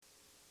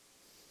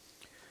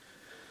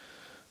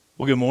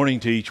Well, good morning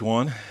to each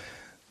one.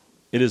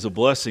 It is a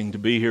blessing to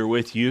be here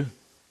with you.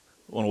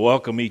 I want to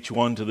welcome each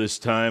one to this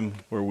time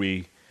where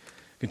we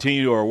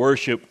continue our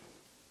worship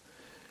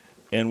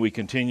and we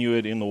continue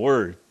it in the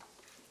Word. I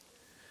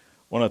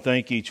want to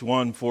thank each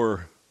one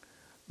for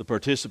the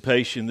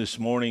participation this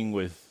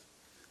morning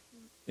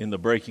in the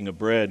breaking of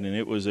bread, and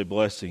it was a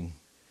blessing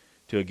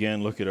to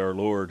again look at our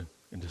Lord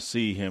and to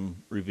see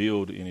Him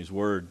revealed in His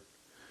Word,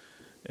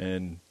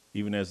 and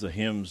even as the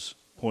hymns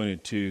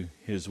pointed to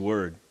His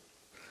Word,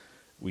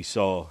 we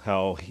saw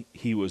how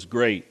He was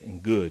great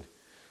and good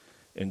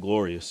and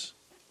glorious.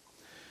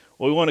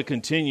 Well, we want to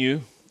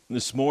continue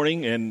this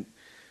morning, and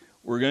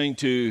we're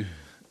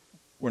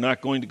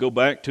not going to go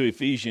back to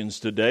Ephesians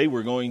today.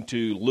 We're going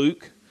to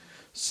Luke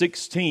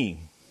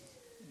 16.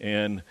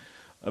 And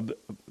I've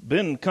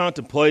been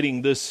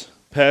contemplating this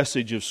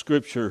passage of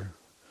Scripture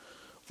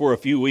for a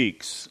few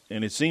weeks,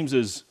 and it seems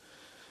as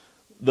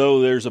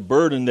though there's a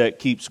burden that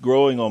keeps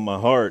growing on my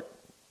heart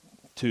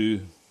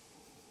to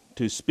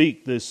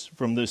speak this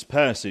from this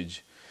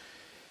passage.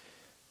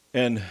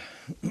 And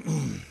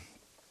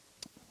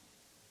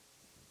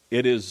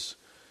it is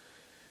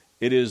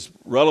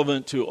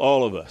relevant to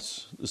all of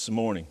us this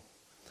morning,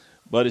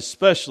 but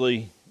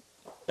especially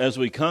as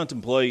we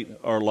contemplate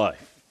our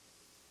life.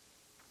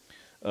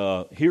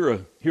 Here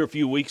a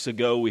few weeks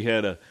ago, we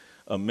had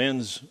a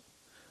men's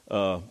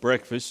prayer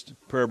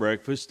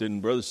breakfast,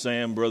 and Brother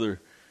Sam, Brother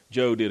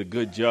Joe did a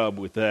good job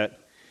with that.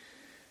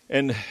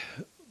 And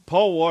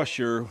Paul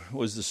Washer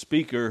was the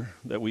speaker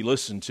that we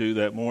listened to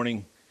that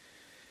morning.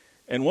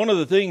 And one of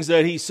the things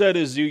that he said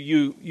is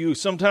you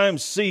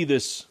sometimes see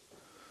this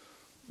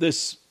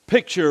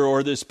picture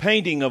or this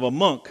painting of a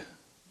monk,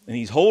 and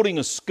he's holding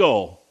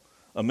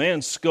a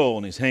man's skull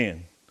in his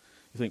hand.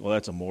 You think, well,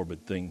 that's a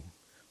morbid thing.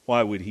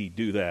 Why would he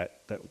do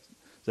that? Does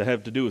that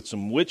have to do with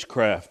some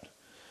witchcraft?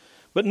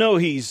 But no,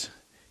 he's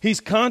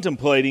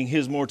contemplating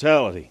his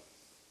mortality.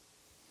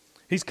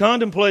 He's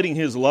contemplating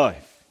his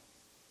life.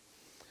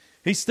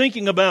 He's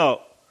thinking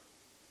about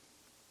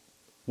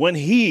when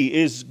he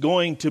is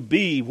going to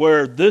be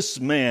where this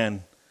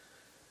man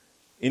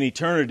in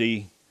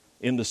eternity,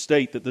 in the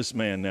state that this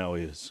man now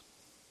is.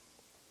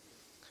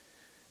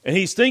 And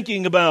he's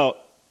thinking about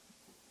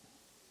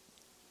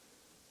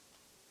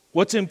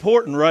what's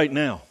important right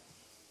now.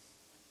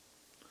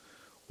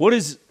 What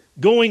is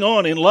going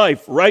on in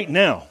life right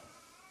now,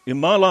 in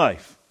my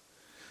life,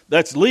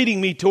 that's leading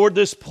me toward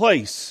this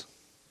place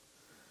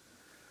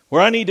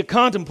where I need to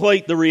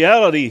contemplate the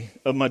reality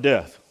of my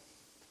death.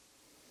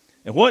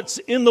 And what's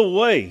in the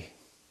way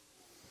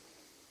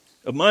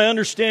of my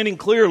understanding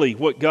clearly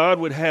what God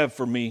would have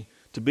for me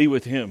to be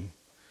with Him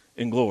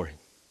in glory.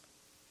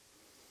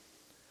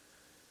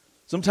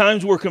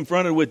 Sometimes we're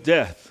confronted with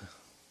death.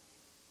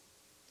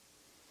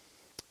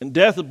 And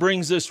death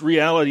brings this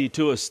reality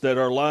to us that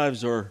our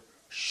lives are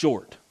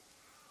short.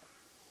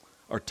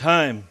 Our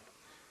time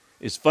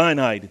is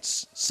finite.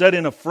 It's set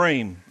in a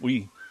frame.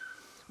 We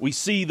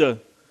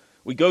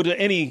go to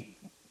any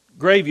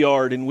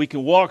graveyard and we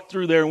can walk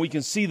through there and we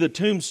can see the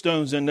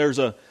tombstones, and there's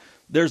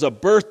a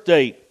birth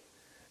date,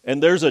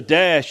 and there's a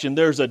dash, and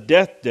there's a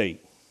death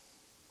date.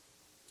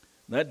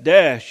 And that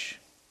dash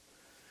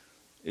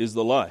is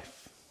the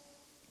life.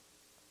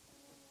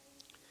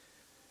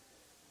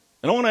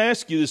 And I want to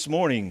ask you this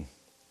morning,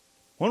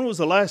 when was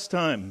the last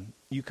time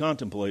you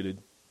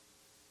contemplated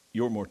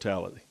your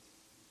mortality?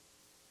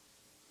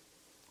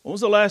 When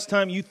was the last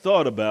time you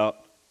thought about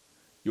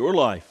your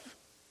life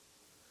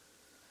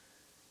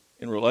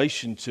in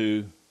relation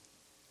to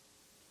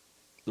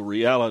the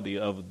reality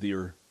of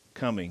your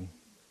coming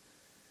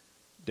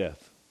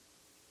death?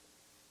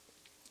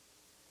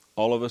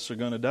 All of us are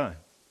going to die.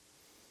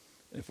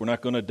 If we're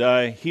not going to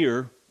die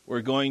here,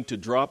 we're going to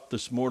drop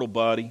this mortal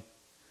body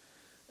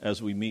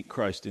as we meet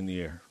Christ in the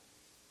air.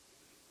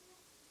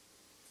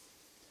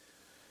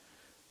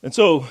 And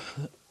so,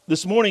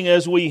 this morning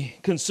as we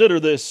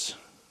consider this,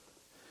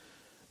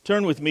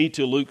 turn with me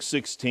to Luke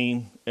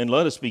 16 and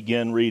let us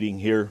begin reading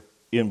here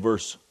in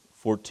verse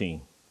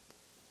 14.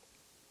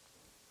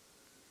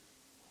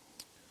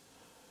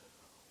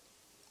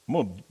 I'm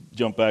going to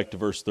jump back to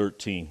verse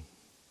 13.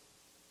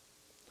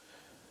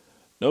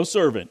 No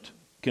servant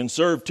can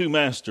serve two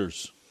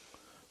masters,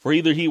 for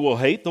either he will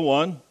hate the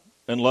one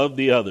and love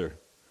the other,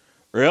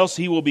 or else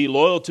he will be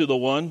loyal to the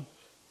one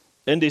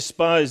and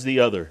despise the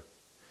other.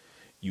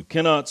 You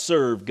cannot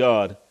serve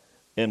God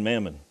and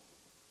mammon.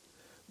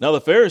 Now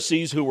the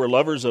Pharisees, who were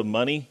lovers of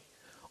money,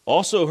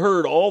 also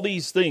heard all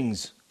these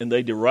things, and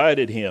they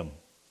derided him.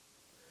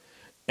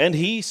 And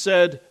he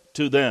said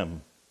to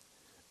them,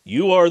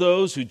 You are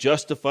those who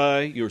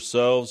justify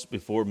yourselves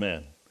before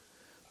men,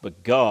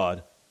 but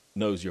God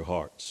knows your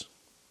hearts.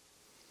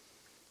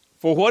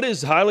 For what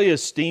is highly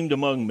esteemed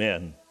among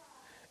men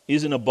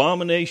is an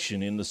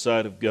abomination in the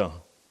sight of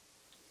God.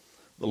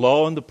 The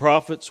law and the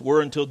prophets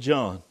were until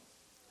John.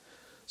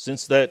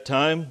 Since that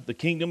time, the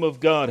kingdom of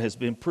God has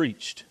been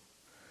preached,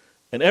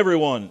 and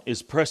everyone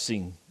is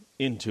pressing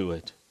into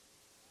it.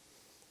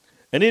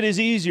 And it is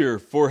easier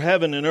for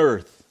heaven and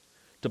earth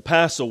to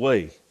pass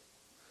away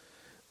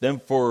than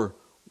for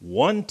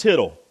one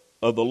tittle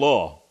of the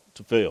law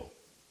to fail.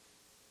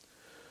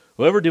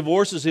 Whoever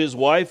divorces his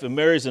wife and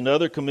marries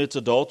another commits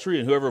adultery,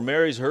 and whoever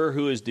marries her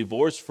who is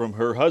divorced from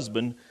her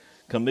husband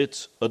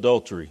commits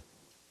adultery.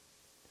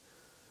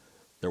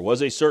 There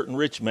was a certain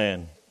rich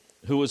man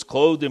who was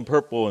clothed in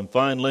purple and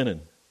fine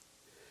linen,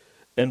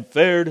 and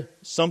fared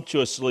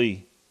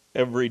sumptuously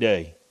every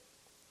day.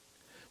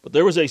 But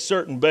there was a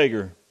certain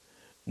beggar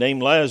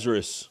named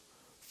Lazarus,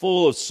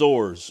 full of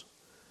sores,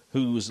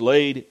 who was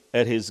laid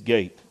at his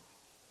gate,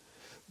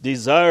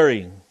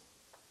 desiring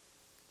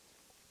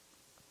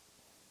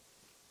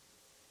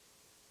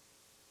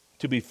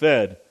to be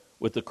fed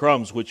with the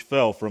crumbs which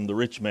fell from the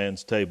rich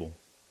man's table.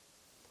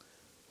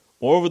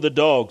 Moreover, the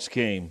dogs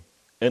came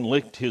and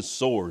licked his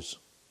sores.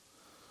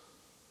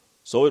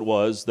 So it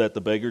was that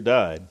the beggar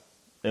died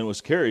and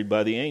was carried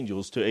by the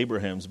angels to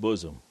Abraham's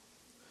bosom.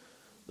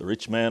 The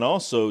rich man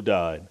also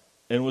died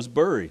and was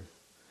buried.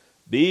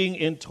 Being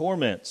in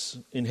torments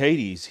in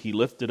Hades, he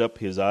lifted up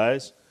his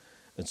eyes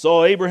and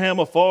saw Abraham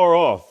afar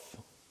off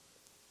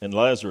and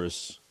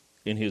Lazarus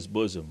in his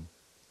bosom.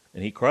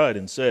 And he cried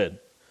and said,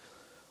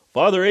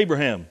 Father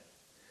Abraham,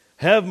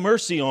 have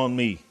mercy on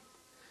me,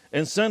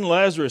 and send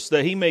Lazarus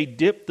that he may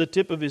dip the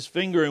tip of his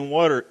finger in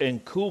water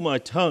and cool my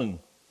tongue,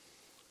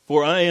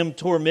 for I am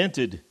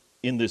tormented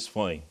in this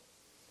flame.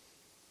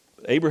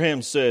 But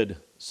Abraham said,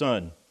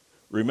 Son,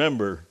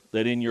 remember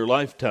that in your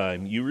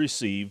lifetime you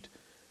received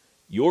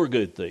your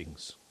good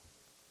things,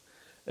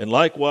 and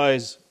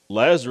likewise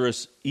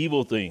Lazarus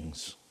evil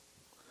things.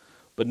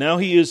 But now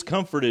he is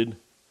comforted,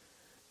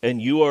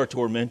 and you are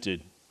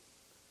tormented.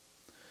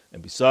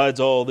 And besides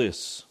all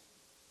this,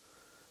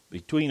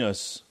 between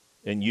us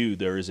and you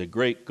there is a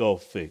great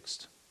gulf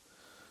fixed,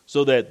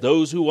 so that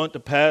those who want to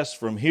pass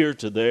from here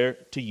to there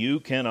to you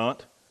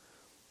cannot,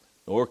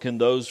 nor can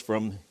those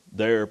from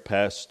there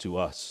pass to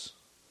us.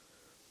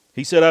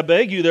 He said, I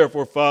beg you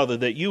therefore, Father,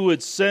 that you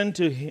would send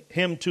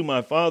him to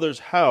my father's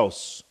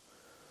house,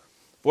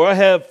 for I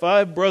have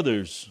 5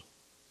 brothers,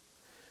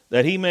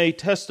 that he may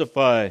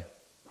testify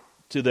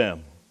to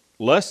them,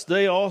 lest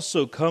they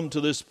also come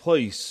to this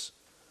place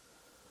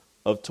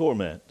of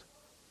torment.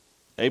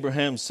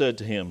 Abraham said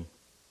to him,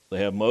 They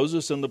have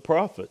Moses and the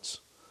prophets.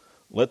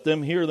 Let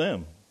them hear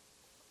them.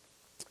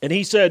 And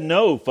he said,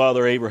 No,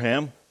 Father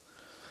Abraham,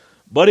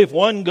 but if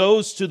one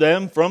goes to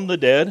them from the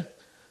dead,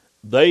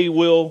 they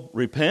will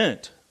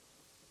repent.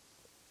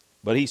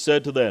 But he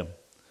said to them,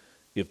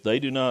 If they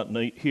do not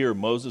hear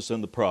Moses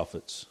and the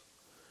prophets,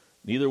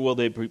 neither will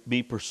they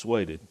be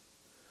persuaded,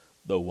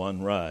 though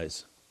one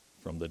rise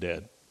from the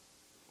dead.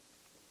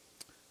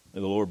 May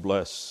the Lord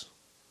bless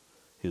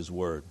his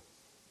word.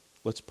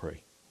 Let's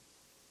pray.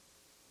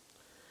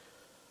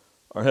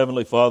 Our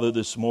Heavenly Father,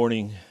 this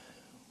morning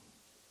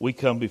we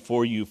come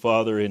before you,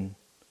 Father, and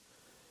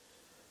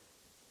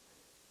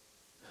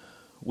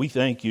we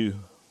thank you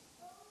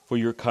for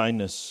your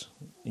kindness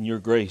and your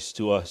grace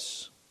to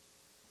us.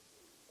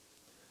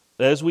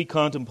 As we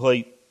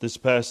contemplate this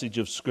passage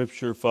of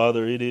Scripture,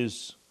 Father, it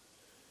is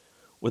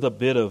with a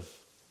bit of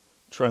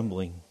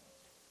trembling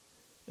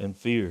and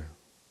fear,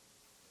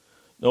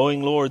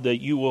 knowing, Lord,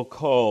 that you will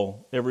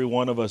call every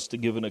one of us to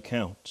give an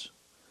account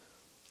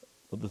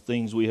of the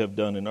things we have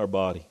done in our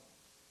body,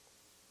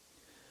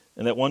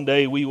 and that one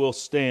day we will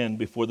stand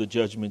before the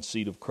judgment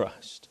seat of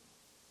Christ,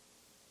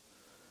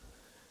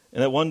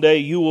 and that one day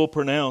you will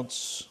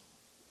pronounce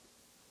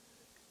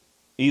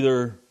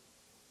either,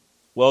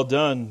 well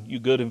done, you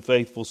good and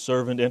faithful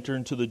servant, enter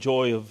into the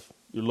joy of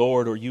your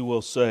Lord, or you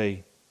will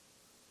say,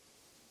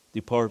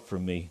 depart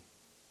from me,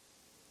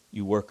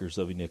 you workers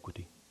of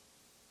iniquity.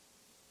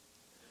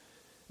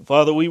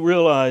 Father, we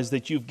realize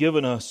that you've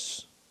given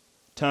us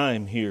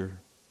time here.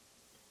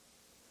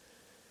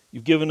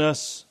 You've given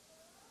us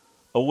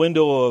a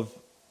window of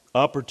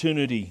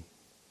opportunity.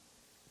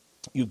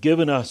 You've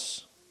given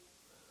us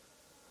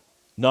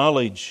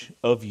knowledge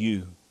of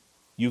you.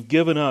 You've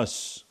given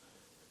us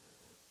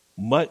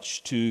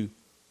much to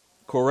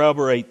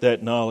corroborate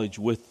that knowledge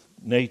with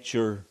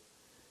nature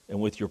and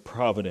with your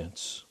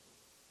providence.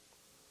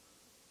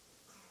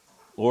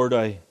 Lord,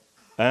 I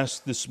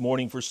ask this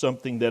morning for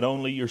something that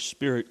only your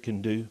Spirit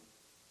can do.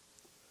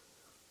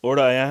 Lord,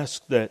 I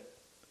ask that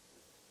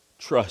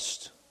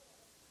trust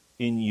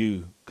in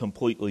you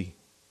completely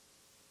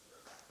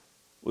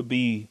would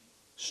be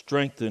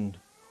strengthened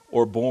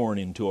or born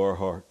into our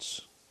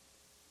hearts.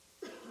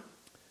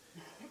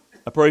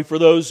 I pray for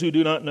those who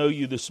do not know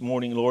you this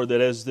morning, Lord, that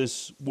as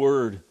this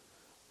word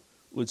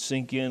would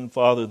sink in,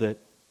 Father, that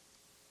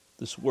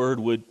this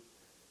word would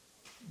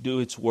do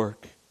its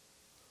work,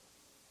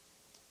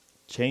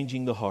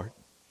 changing the heart,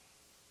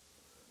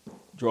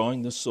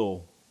 drawing the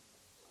soul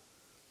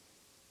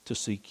to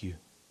seek you.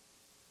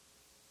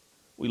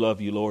 We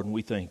love you, Lord, and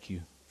we thank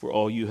you for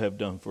all you have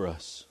done for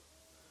us.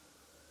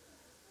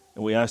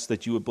 And we ask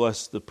that you would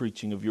bless the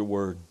preaching of your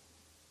word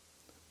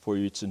for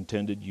its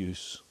intended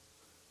use,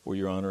 for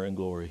your honor and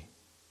glory.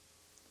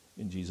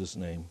 In Jesus'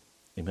 name,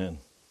 amen.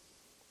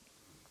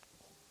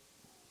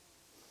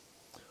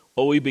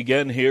 Well, we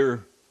begin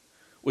here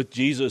with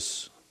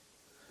Jesus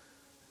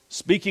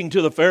speaking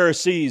to the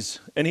Pharisees,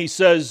 and he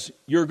says,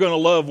 you're going to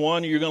love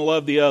one or you're going to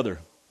love the other.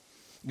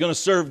 You're going to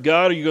serve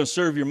God or you're going to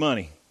serve your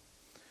money.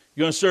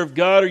 You're going to serve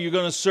God or you're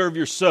going to serve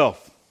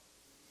yourself.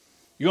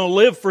 You're going to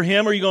live for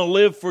Him or you're going to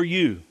live for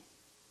you.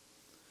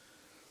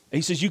 And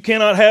he says, you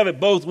cannot have it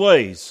both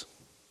ways.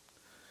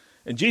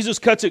 And Jesus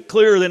cuts it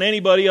clearer than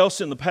anybody else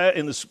in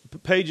the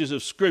pages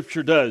of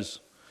Scripture does.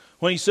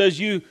 When he says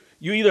you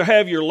either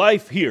have your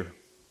life here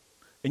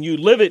and you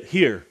live it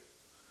here,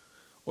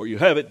 or you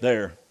have it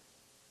there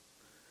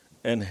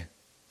and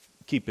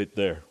keep it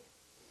there.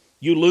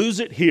 You lose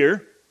it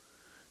here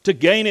to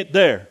gain it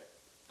there,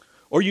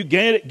 or you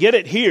get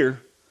it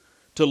here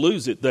to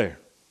lose it there.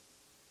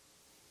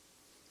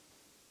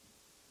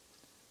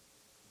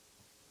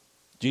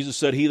 Jesus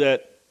said, he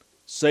that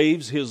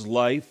saves his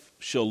life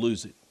shall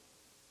lose it.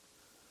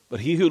 But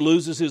he who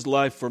loses his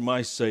life for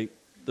my sake,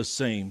 the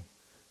same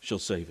shall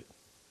save it.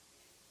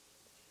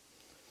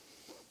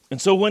 And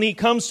so when he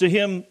comes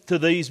to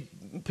these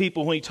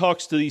people, when he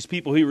talks to these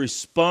people, he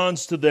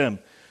responds to them.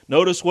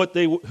 Notice what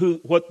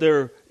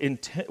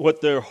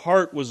their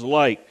heart was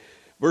like.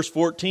 Verse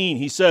 14,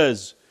 he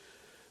says,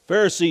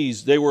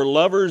 Pharisees, they were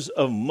lovers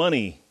of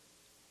money,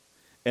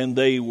 and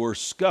they were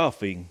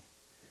scoffing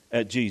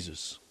at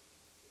Jesus.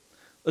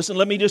 Listen,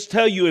 let me just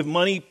tell you, if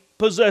money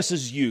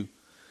possesses you,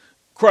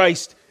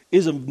 Christ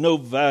is of no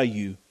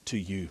value to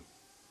you.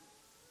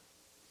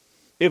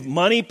 If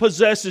money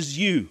possesses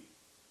you,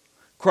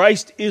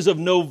 Christ is of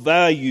no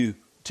value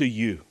to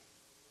you.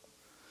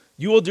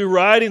 You will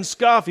deride and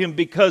scoff him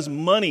because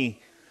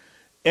money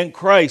and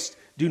Christ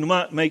do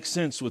not make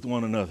sense with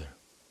one another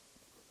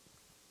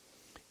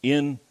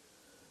in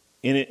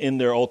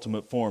their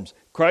ultimate forms.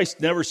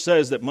 Christ never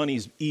says that money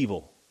is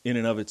evil in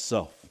and of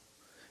itself.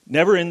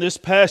 Never in this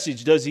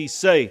passage does he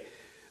say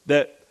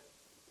that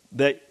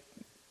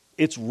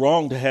it's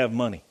wrong to have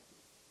money.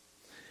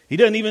 He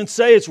doesn't even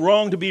say it's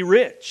wrong to be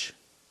rich.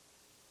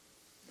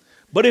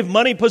 But if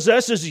money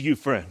possesses you,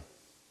 friend,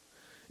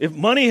 if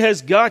money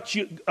has got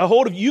you a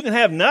hold of you, you can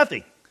have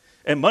nothing,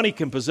 and money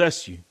can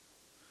possess you.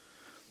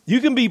 You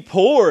can be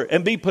poor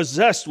and be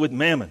possessed with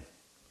mammon.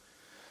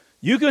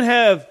 You can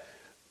have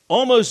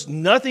almost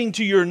nothing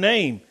to your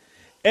name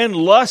and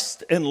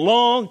lust and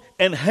long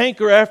and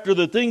hanker after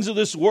the things of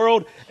this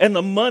world and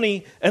the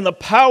money and the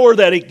power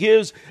that it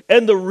gives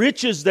and the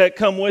riches that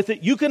come with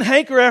it. You can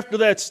hanker after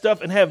that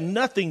stuff and have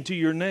nothing to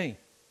your name.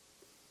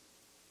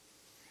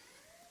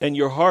 And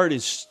your heart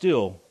is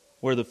still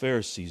where the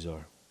Pharisees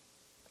are.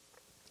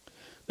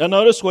 Now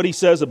notice what he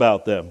says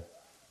about them.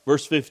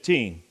 Verse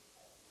 15.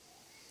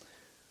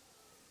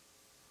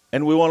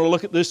 And we want to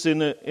look at this in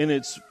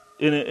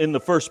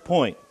the first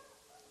point,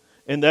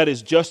 and that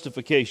is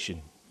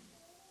justification.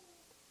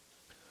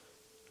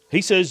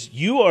 He says,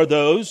 you are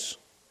those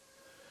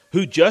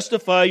who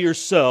justify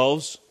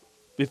yourselves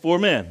before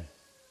men,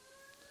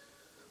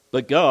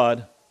 but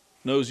God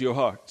knows your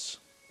hearts.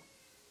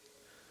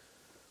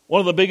 One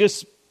of the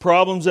biggest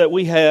problems that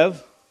we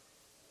have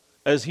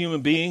as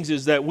human beings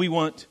is that we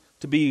want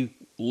to be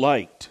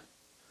liked.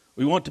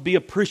 We want to be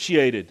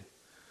appreciated.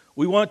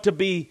 We want to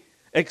be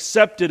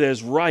accepted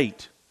as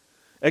right,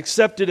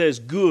 accepted as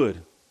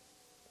good,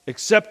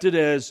 accepted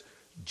as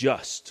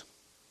just.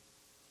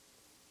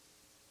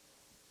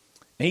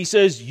 And he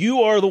says,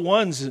 you are the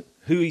ones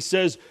who, he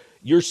says,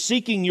 you're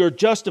seeking your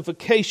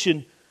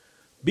justification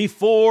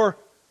before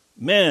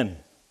men.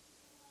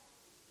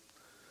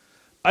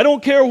 I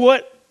don't care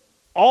what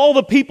all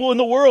the people in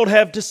the world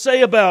have to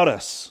say about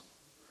us,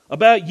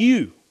 about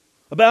you,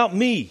 about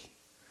me.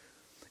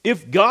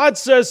 If God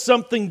says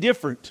something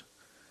different,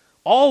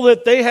 all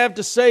that they have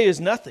to say is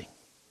nothing.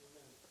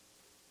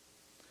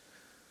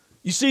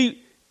 You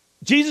see,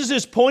 Jesus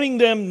is pointing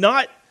them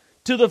not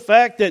to the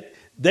fact that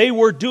they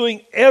were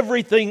doing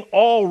everything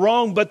all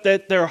wrong, but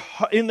that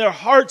in their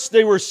hearts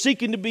they were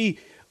seeking to be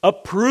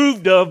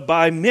approved of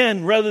by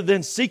men rather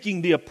than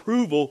seeking the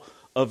approval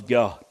of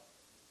God.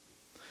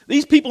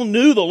 These people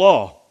knew the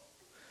law.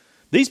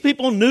 These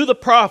people knew the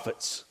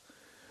prophets.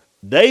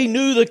 They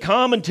knew the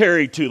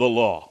commentary to the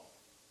law.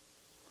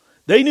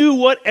 They knew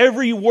what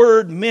every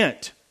word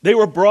meant. They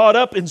were brought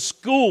up in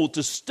school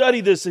to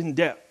study this in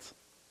depth.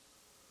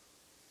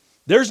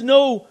 There is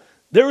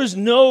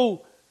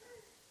no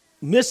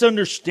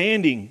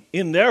misunderstanding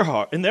in their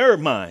heart, in their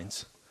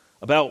minds,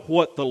 about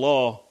what the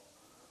law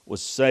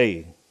was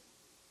saying.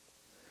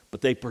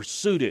 But they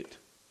pursued it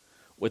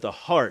with a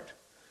heart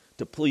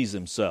to please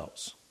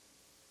themselves.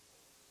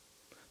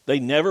 They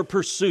never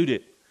pursued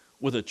it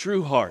with a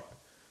true heart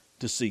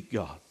to seek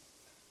God.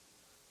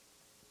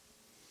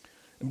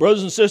 And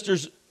brothers and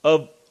sisters,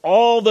 of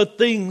all the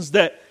things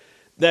that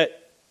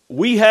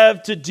we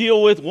have to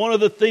deal with, one of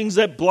the things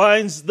that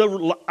blinds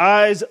the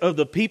eyes of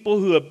the people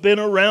who have been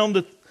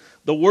around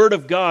the Word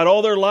of God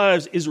all their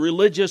lives is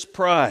religious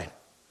pride.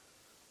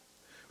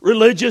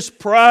 Religious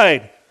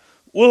pride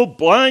will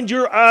blind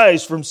your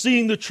eyes from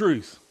seeing the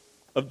truth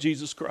of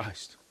Jesus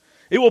Christ.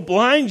 It will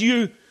blind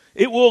you.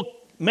 It will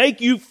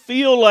make you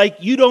feel like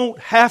you don't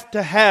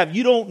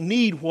you don't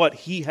need what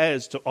He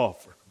has to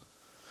offer.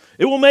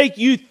 It will make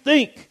you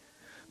think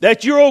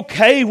that you're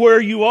okay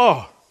where you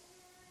are.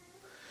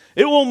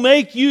 It will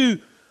make you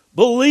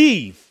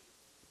believe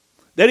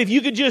that if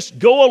you could just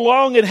go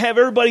along and have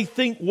everybody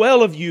think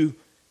well of you,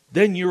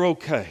 then you're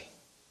okay.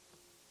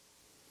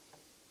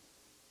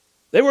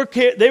 They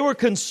were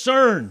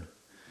concerned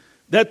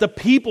that the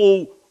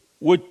people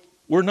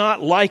were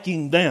not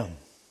liking them.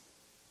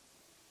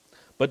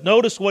 But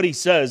notice what he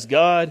says,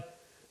 God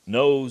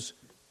knows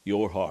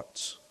your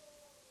hearts.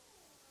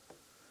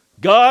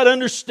 God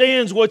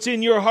understands what's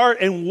in your heart,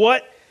 and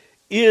what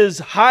is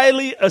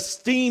highly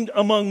esteemed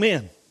among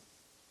men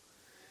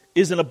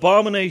is an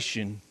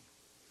abomination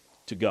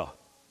to God.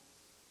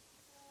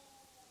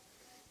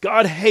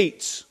 God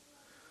hates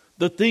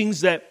the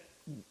things that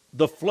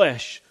the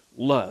flesh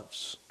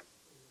loves.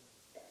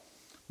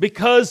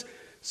 Because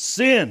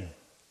sin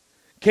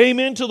came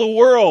into the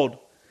world,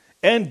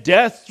 and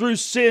death through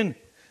sin,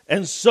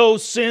 and so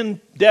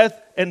sin,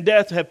 death, and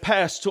death have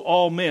passed to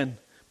all men,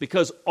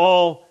 because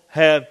all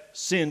have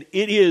sinned.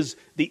 It is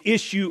the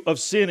issue of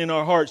sin in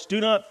our hearts.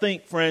 Do not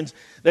think, friends,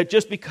 that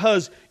just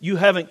because you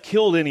haven't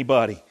killed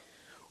anybody,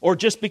 or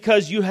just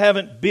because you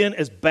haven't been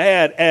as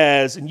bad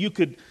as, and you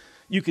could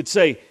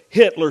say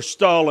Hitler,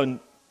 Stalin,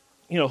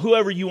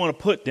 whoever you want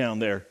to put down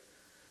there.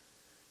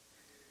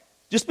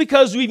 Just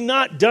because we've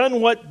not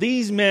done what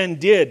these men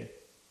did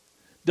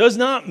does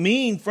not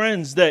mean,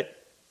 friends, that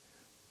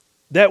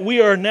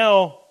we are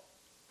now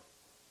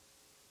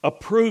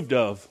approved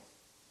of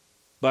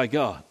by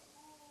God.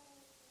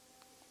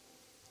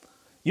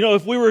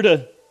 If we were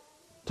to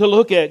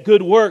look at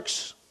good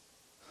works,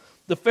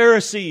 the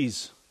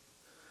Pharisees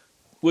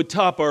would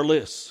top our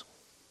lists.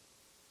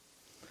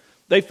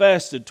 They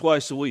fasted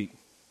twice a week.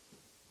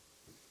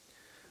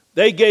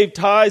 They gave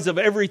tithes of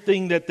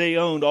everything that they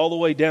owned, all the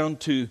way down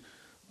to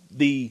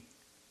the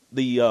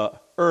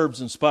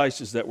herbs and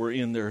spices that were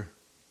in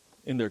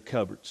their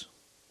cupboards.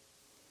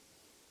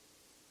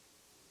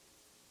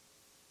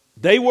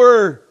 They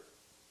were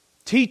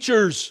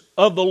teachers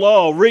of the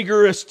law,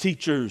 rigorous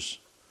teachers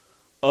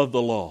of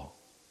the law.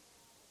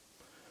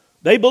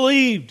 They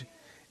believed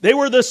they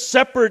were the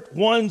separate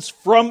ones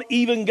from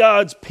even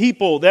God's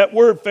people. That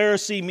word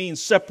Pharisee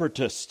means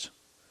separatist.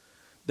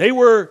 They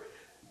were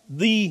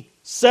the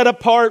set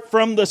apart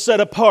from the set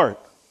apart.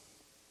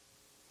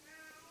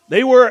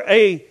 They were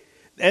and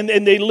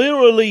they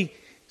literally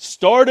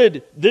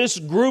started this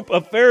group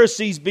of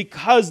Pharisees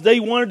because they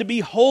wanted to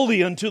be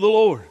holy unto the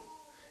Lord.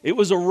 It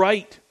was a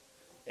right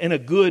and a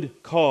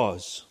good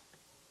cause.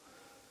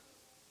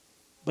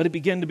 But it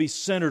began to be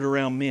centered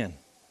around men.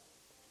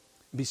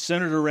 Be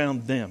centered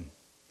around them.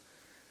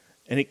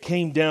 And it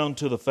came down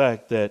to the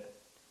fact that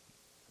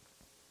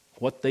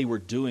what they were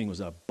doing was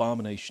an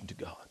abomination to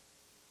God.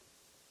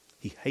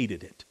 He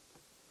hated it.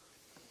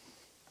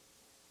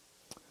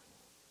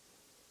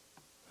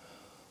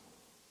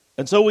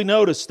 And so we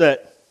notice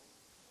that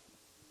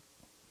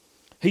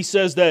he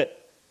says that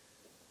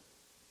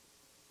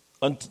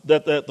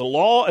the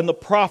law and the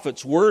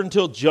prophets were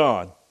until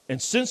John.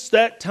 And since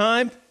that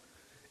time,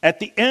 at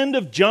the end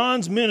of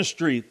John's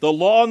ministry, the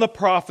law and the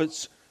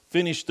prophets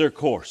finished their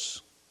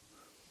course.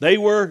 They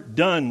were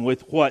done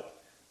with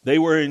what they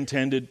were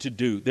intended to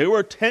do. They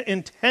were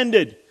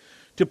intended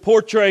to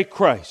portray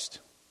Christ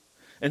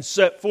and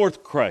set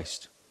forth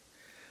Christ.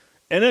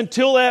 And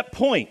until that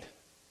point,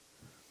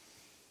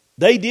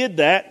 they did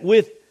that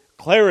with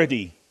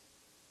clarity,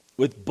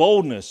 with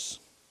boldness.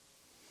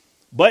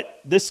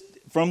 But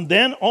from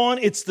then on,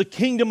 it's the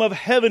kingdom of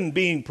heaven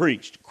being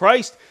preached.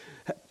 Christ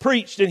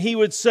preached, and he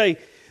would say,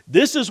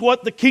 this is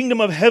what the kingdom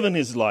of heaven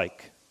is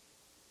like.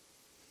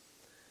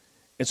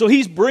 And so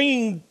he's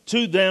bringing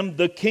to them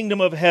the kingdom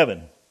of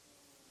heaven.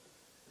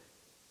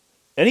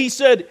 And he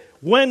said,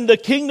 when the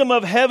kingdom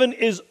of heaven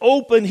is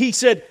open, he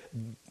said,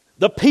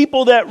 the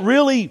people that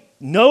really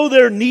know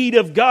their need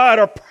of God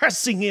are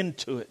pressing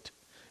into it.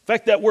 In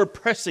fact, that word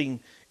pressing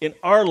in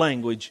our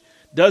language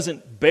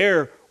doesn't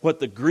bear what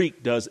the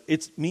Greek does.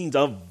 It means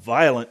a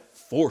violent,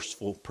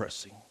 forceful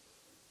pressing.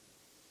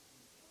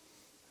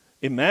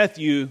 In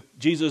Matthew,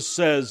 Jesus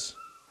says,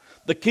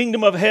 the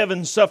kingdom of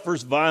heaven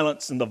suffers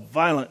violence, and the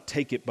violent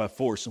take it by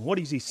force. And what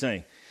is he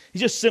saying?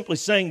 He's just simply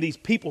saying these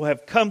people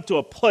have come to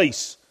a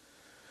place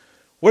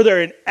where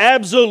they're in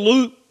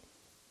absolute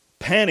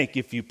panic,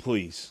 if you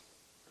please.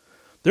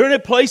 They're in a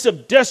place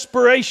of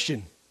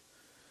desperation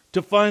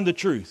to find the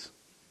truth.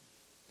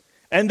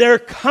 And they're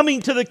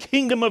coming to the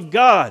kingdom of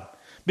God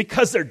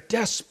because they're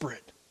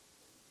desperate.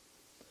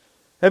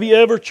 Have you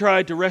ever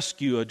tried to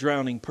rescue a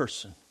drowning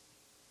person?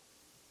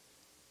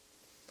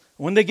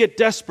 When they get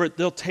desperate,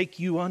 they'll take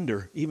you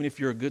under, even if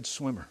you're a good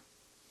swimmer,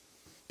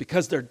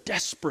 because they're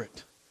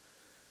desperate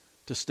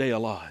to stay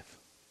alive.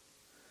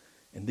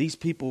 And these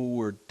people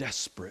were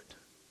desperate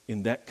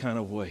in that kind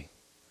of way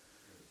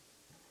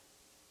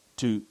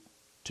to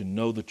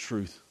know the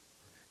truth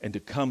and to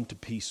come to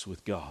peace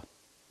with God.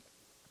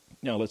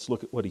 Now let's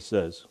look at what he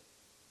says.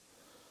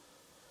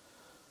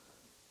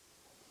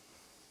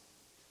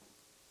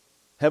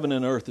 Heaven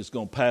and earth is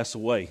going to pass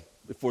away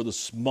before the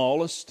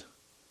smallest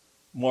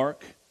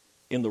mark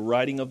in the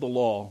writing of the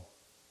law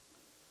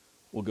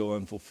will go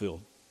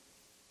unfulfilled.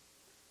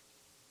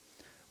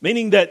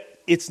 Meaning that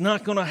it's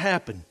not going to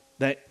happen,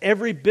 that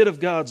every bit of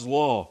God's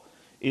law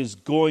is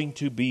going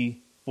to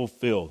be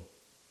fulfilled.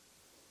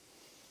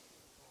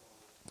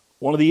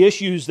 One of the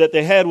issues that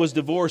they had was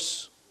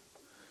divorce,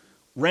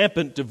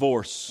 rampant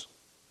divorce.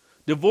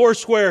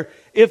 Divorce where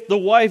if the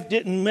wife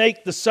didn't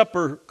make the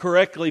supper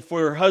correctly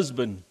for her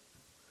husband,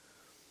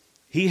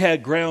 he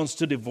had grounds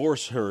to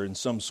divorce her in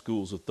some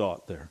schools of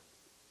thought there.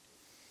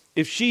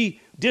 If she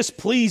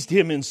displeased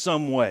him in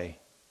some way,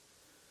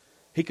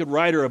 he could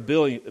write her a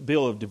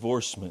bill of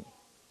divorcement.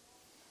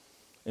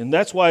 And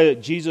that's why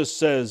Jesus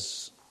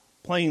says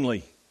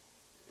plainly,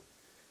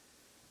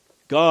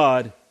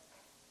 God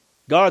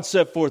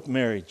set forth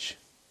marriage.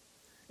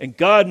 And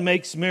God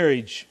makes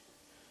marriage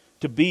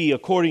to be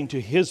according to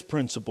His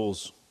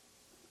principles,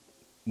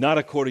 not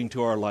according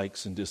to our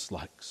likes and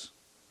dislikes.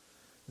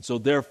 And so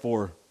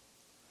therefore,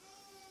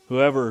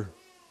 whoever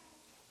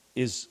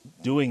is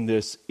doing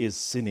this is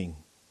sinning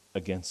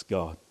against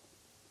God.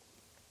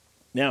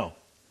 Now,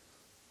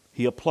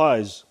 He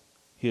applies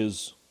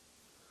His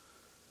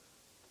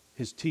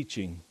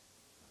teaching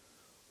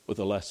with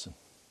a lesson,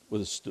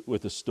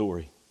 with a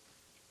story.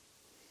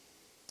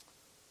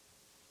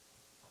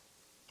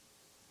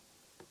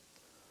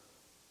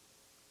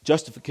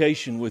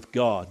 Justification with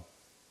God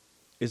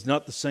is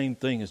not the same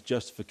thing as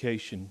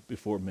justification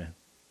before men.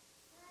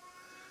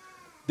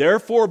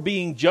 Therefore,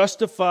 being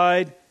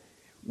justified,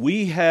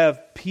 we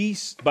have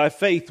peace by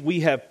faith. We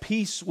have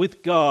peace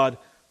with God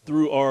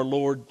through our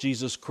Lord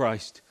Jesus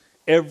Christ.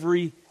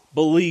 Every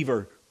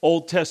believer,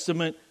 Old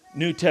Testament,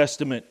 New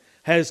Testament,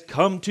 has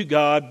come to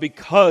God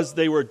because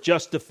they were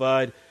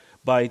justified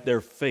by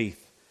their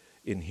faith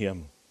in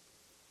Him.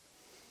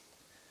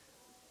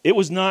 It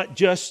was not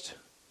just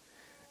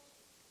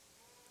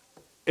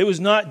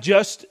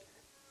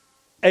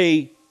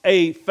a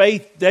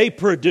faith they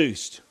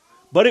produced,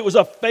 but it was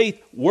a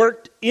faith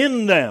worked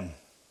in them.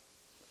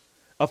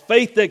 A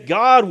faith that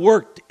God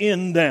worked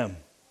in them.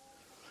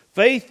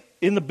 Faith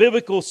in the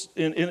biblical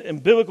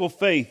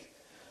faith,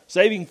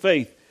 saving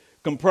faith,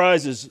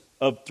 comprises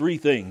of three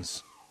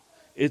things.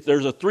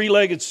 There's a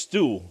three-legged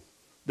stool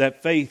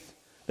that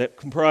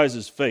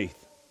comprises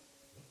faith.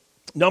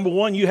 Number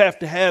one, you have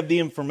to have the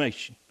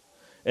information.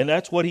 And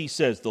that's what he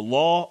says, the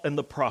law and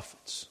the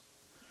prophets.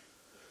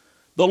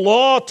 The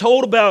law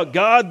told about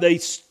God. They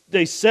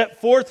set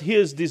forth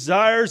His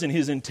desires and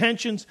His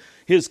intentions,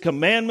 His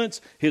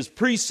commandments, His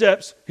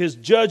precepts, His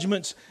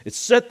judgments. It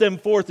set them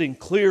forth in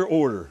clear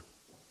order.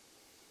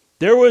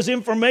 There was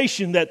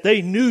information that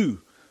they knew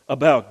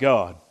about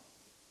God.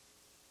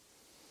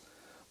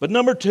 But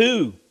number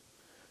two,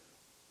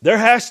 there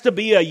has to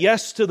be a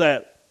yes to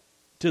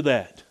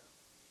that.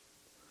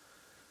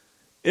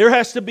 There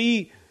has to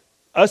be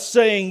us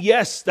saying,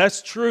 yes,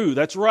 that's true,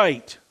 that's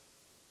right,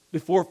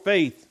 before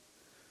faith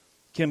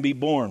can be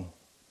born.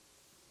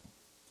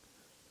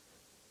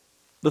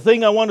 The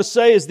thing I want to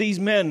say is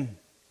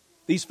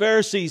these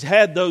Pharisees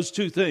had those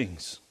two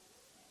things.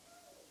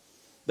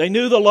 They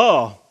knew the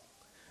law,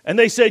 and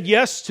they said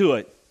yes to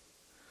it.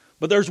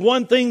 But there's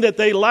one thing that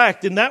they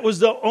lacked, and that was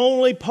the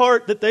only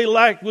part that they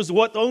lacked, was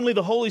what only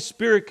the Holy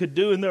Spirit could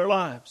do in their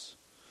lives.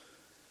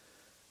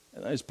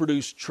 And that is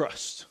produce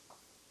trust.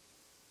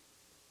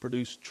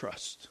 Produce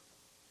trust.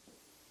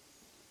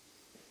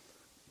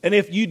 And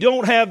if you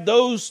don't have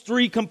those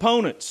three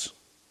components,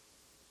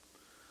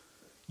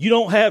 you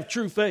don't have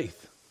true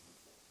faith.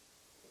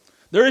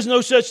 There is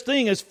no such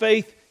thing as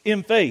faith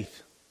in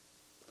faith.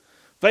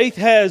 Faith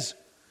has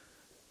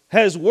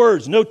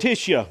words,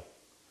 notitia,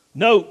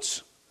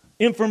 notes,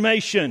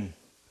 information.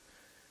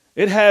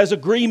 It has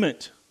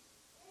agreement.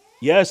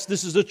 Yes,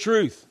 this is the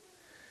truth.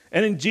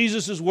 And in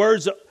Jesus'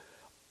 words,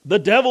 the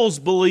devils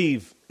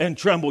believe and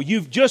tremble.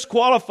 You've just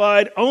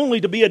qualified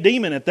only to be a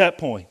demon at that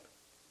point.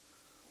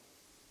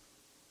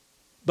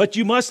 But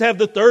you must have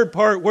the third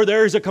part where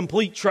there is a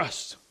complete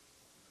trust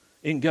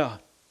in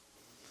God.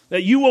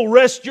 That you will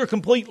rest your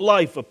complete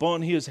life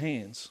upon His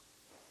hands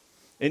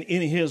and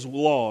in His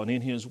law and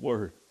in His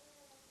word.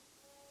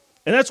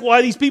 And that's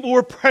why these people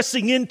were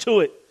pressing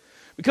into it.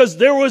 Because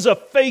there was a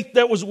faith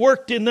that was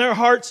worked in their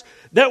hearts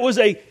that was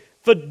a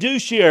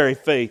fiduciary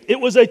faith.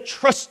 It was a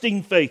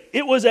trusting faith.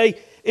 It was a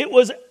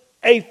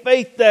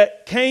faith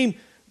that came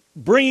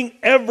bringing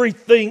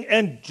everything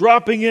and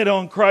dropping it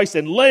on Christ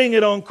and laying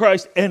it on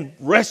Christ and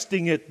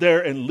resting it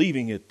there and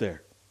leaving it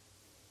there.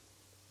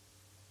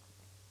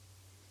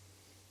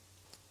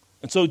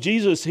 And so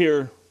Jesus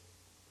here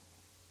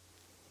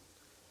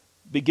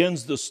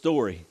begins the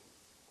story.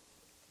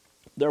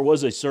 There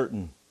was a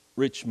certain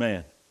rich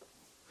man.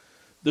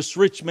 This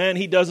rich man,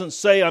 he doesn't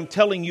say, I'm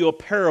telling you a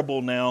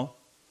parable now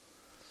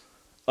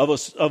of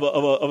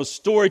a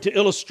story to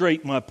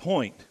illustrate my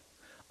point.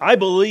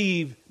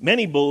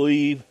 Many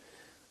believe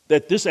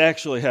that this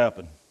actually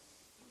happened.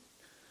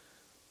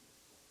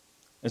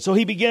 And so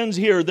he begins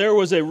here, there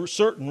was a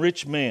certain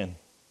rich man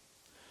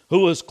who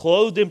was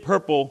clothed in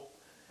purple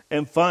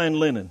and fine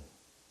linen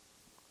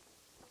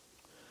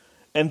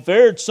and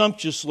fared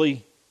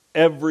sumptuously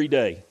every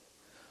day.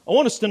 I I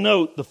want us to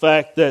note the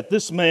fact that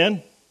this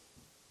man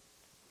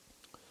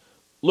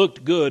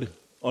looked good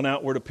on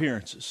outward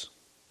appearances.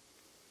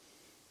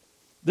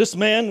 This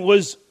man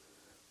was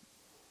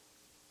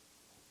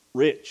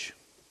rich.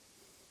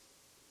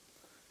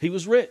 He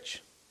was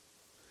rich.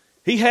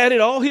 He had it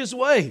all his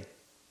way.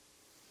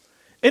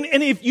 And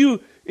if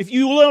you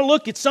want to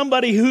look at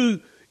somebody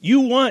who you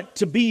want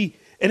to be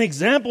an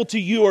example to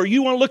you, or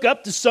you want to look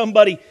up to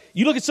somebody,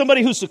 you look at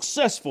somebody who's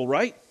successful,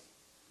 right?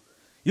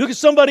 You look at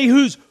somebody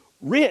who's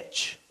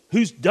rich,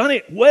 who's done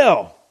it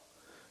well,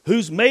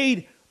 who's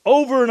made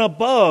over and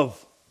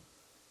above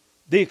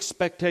the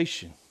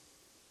expectation.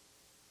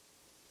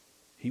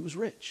 He was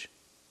rich.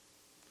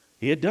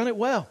 He had done it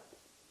well.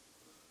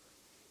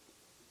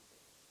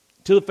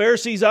 To the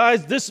Pharisees'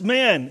 eyes, this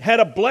man had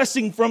a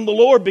blessing from the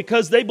Lord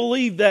because they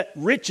believed that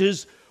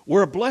riches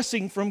were a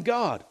blessing from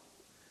God.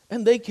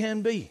 And they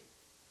can be.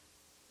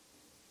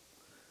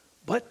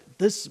 But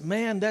this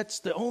man, that's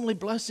the only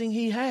blessing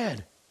he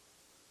had.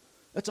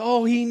 That's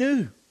all he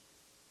knew.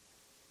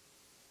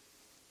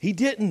 He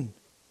didn't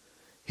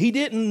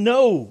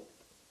know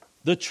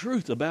the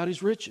truth about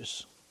his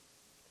riches.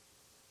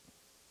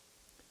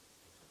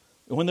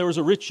 And when there was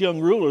a rich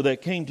young ruler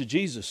that came to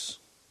Jesus,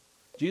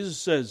 Jesus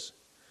says,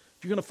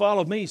 if you're going to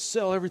follow me,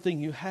 sell everything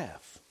you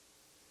have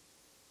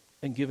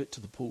and give it to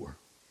the poor,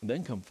 and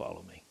then come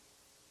follow me.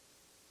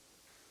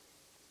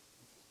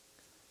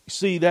 You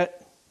see,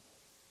 that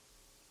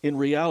in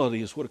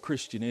reality is what a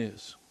Christian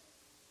is.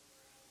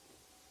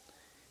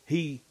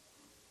 He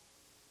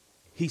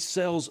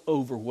sells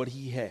over what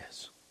he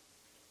has.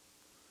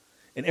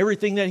 And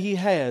everything that he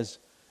has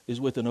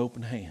is with an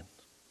open hand,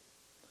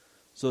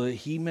 so that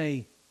he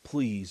may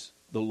please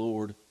the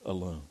Lord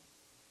alone.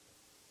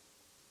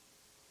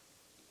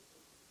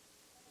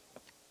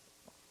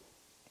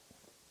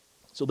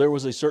 So there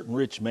was a certain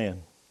rich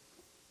man.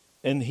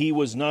 And he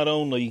was not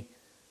only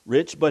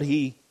rich, but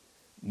he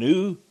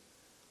knew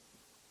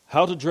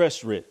how to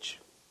dress rich.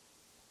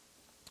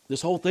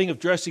 This whole thing of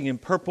dressing in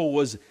purple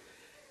was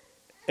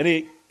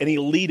an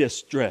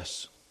elitist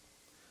dress.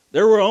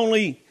 There were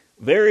only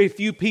very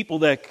few people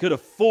that could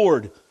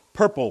afford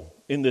purple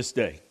in this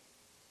day.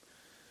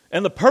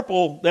 And the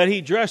purple that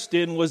he dressed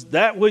in was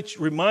that which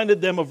reminded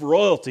them of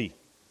royalty.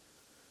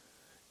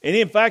 And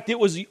in fact, it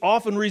was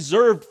often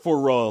reserved for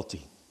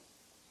royalty.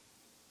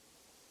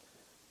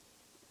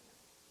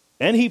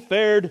 And he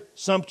fared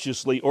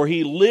sumptuously, or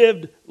he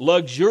lived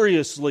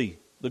luxuriously,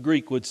 the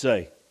Greek would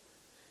say.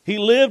 He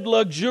lived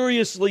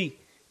luxuriously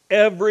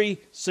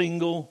every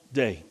single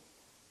day.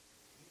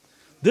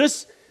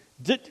 This,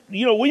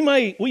 we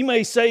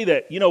may say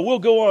that, we'll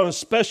go on a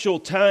special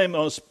time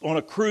on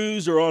a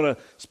cruise or on a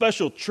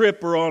special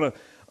trip or on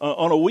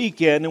a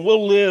weekend, and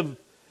we'll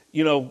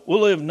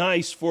live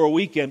nice for a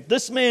weekend.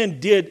 This man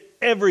did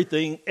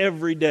everything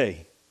every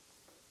day.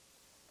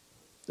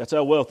 That's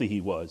how wealthy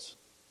he was.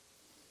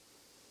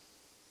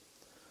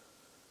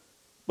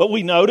 But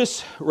we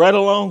notice right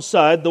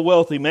alongside the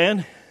wealthy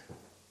man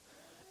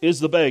is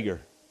the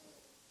beggar.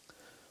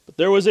 But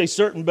there was a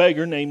certain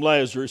beggar named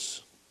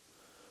Lazarus,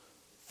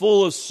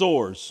 full of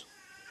sores,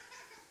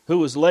 who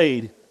was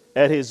laid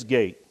at his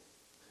gate,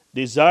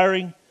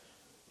 desiring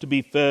to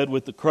be fed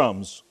with the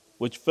crumbs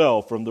which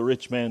fell from the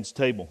rich man's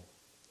table.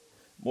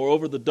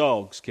 Moreover, the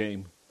dogs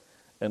came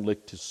and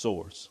licked his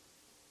sores.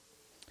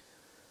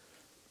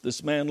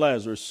 This man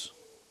Lazarus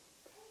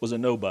was a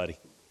nobody.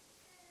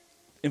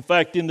 In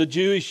fact, in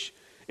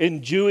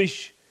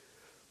Jewish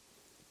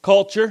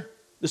culture,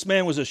 this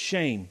man was a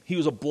shame. He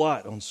was a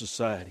blot on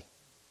society.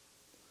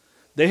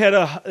 They had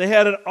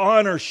an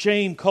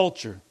honor-shame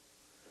culture,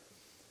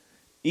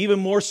 even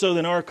more so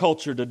than our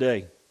culture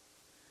today.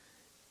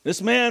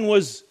 This man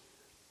was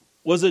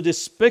a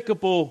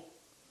despicable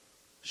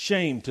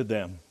shame to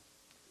them.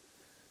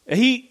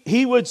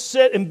 He would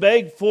sit and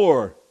beg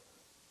for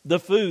the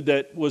food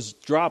that was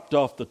dropped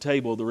off the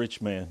table of the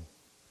rich man.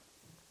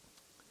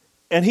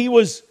 And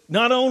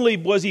not only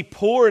was he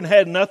poor and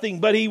had nothing,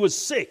 but he was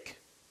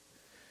sick.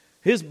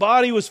 His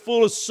body was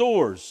full of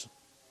sores.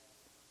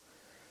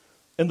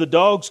 And the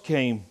dogs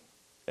came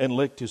and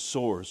licked his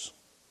sores.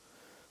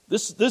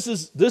 This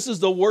is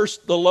the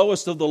worst, the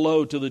lowest of the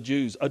low to the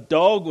Jews. A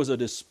dog was a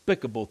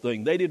despicable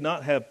thing. They did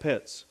not have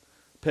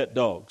pet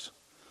dogs.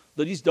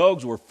 These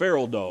dogs were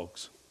feral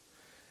dogs.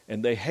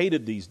 And they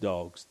hated these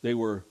dogs. They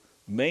were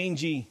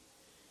mangy,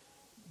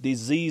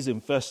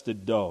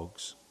 disease-infested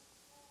dogs.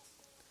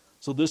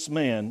 So this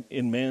man,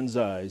 in man's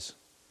eyes,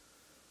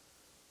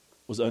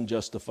 was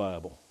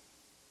unjustifiable.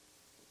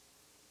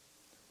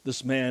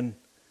 This man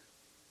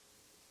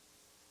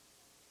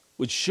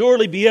would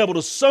surely be able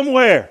to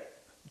somewhere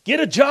get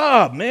a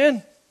job,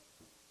 man.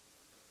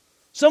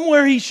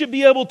 Somewhere he should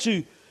be able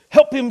to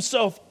help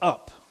himself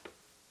up.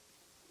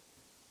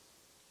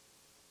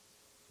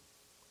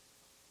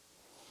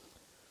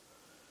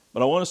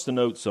 But I want us to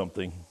note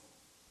something.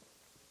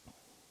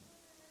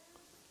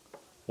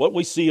 What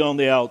we see on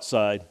the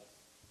outside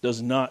does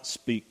not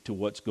speak to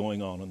what's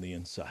going on the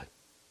inside.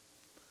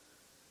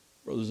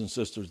 Brothers and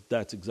sisters,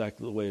 that's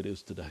exactly the way it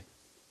is today.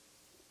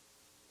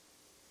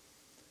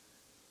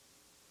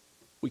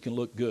 we can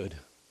look good.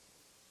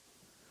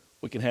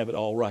 We can have it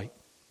all right.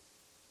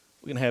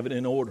 We can have it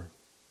in order.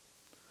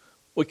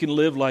 We can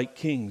live like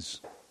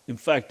kings. In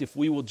fact, if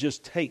we will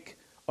just take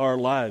our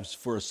lives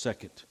for a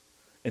second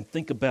and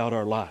think about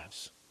our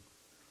lives,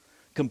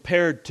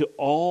 compared to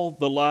all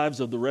the lives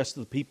of the rest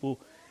of the people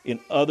in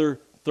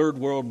other third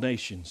world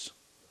nations,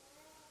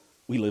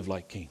 we live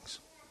like kings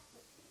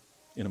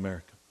in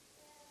America.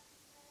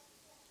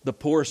 The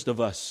poorest of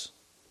us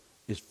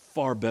is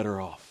far better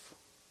off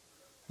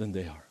than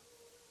they are.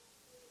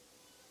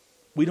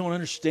 We don't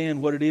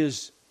understand what it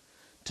is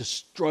to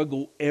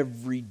struggle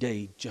every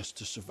day just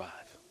to survive.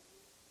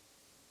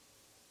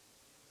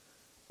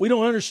 We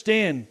don't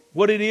understand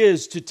what it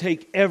is to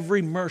take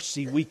every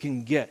mercy we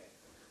can get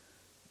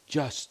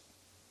just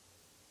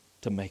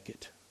to make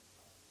it.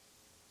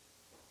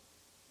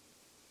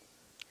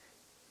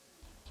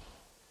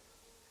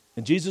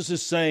 And Jesus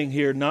is saying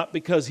here, not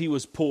because he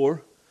was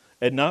poor,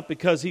 and not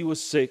because he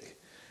was sick,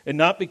 and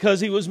not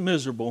because he was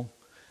miserable,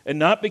 and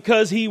not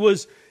because he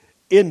was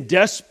in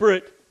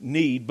desperate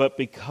need, but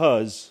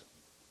because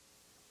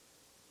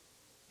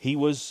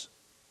his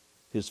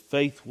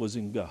faith was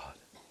in God.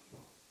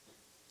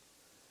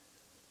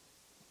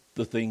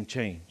 The thing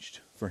changed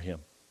for him.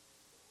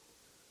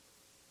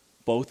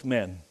 Both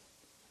men,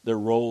 their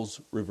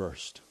roles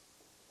reversed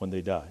when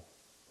they died.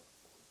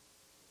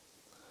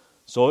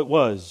 So it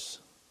was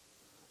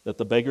that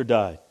the beggar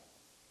died.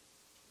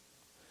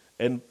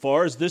 And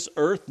far as this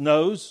earth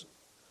knows,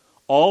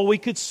 all we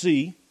could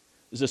see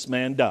is this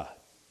man die.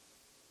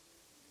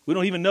 We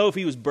don't even know if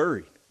he was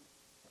buried.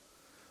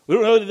 We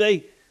don't know,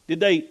 did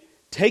they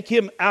take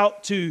him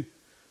out to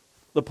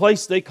the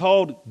place they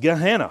called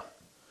Gehenna,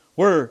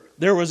 where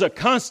there was a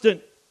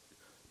constant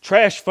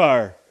trash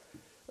fire.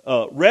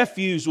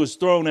 Refuse was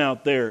thrown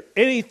out there.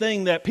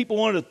 Anything that people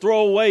wanted to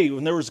throw away,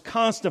 when there was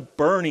constant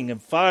burning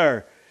and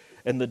fire,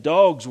 and the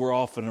dogs were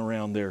often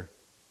around there.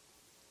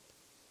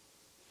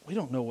 We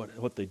don't know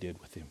what they did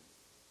with him.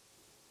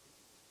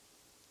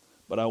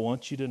 But I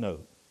want you to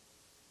know,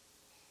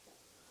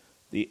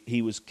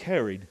 he was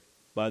carried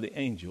by the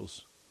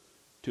angels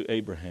to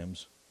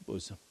Abraham's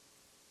bosom.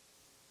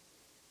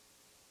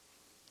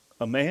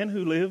 A man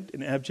who lived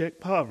in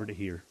abject poverty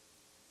here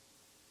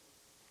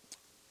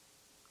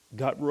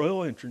got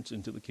royal entrance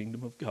into the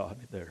kingdom of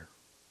God there.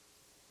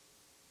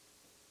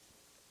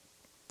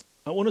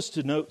 I want us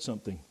to note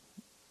something.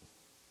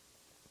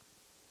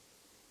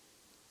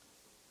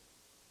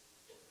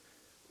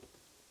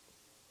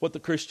 What the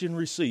Christian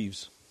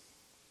receives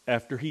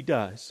after he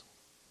dies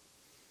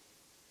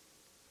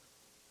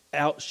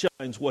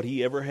outshines what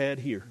he ever had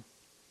here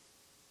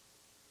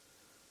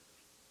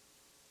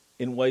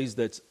in ways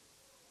that's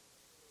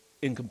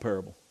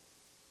incomparable.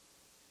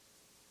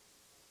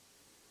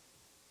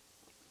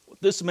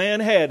 What this man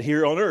had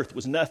here on earth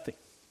was nothing.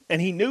 And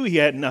he knew he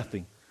had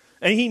nothing.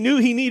 And he knew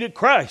he needed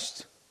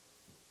Christ.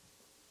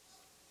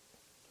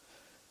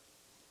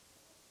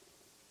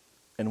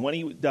 And when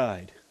he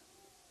died,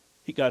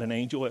 he got an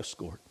angel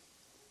escort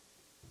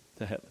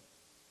to heaven.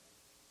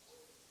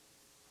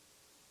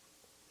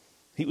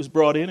 He was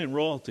brought in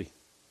royalty.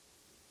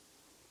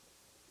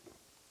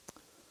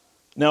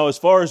 Now, as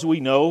far as we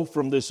know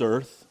from this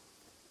earth,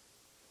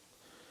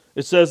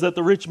 it says that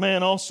the rich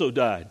man also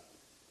died.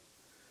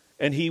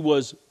 And he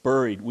was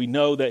buried. We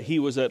know that he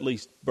was at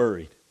least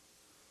buried.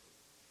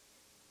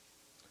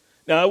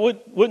 Now,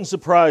 it wouldn't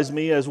surprise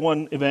me, as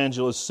one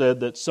evangelist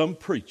said, that some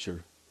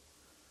preacher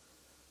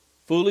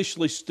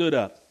foolishly stood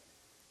up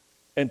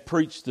and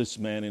preached this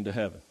man into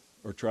heaven,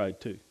 or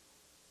tried to.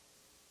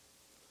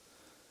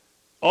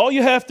 All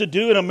you have to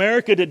do in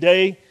America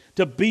today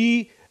to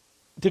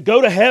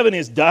go to heaven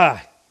is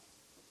die.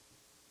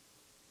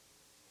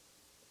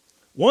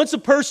 Once a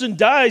person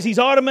dies, he's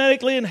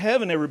automatically in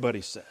heaven,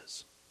 everybody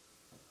says.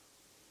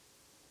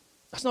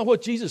 That's not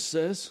what Jesus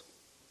says.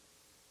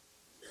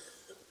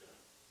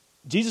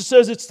 Jesus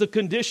says it's the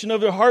condition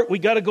of your heart. We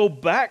got to go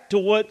back to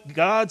what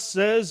God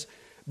says,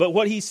 but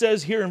what he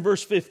says here in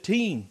verse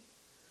 15.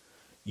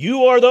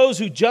 You are those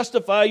who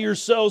justify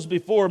yourselves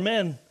before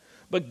men,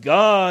 but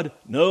God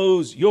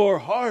knows your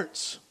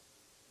hearts.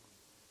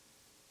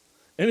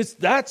 And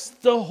that's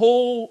the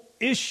whole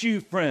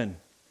issue, friend.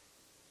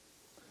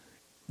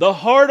 The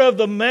heart of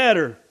the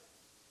matter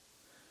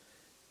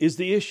is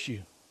the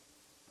issue.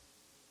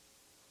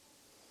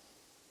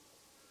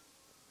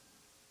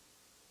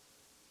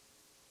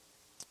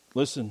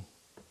 Listen.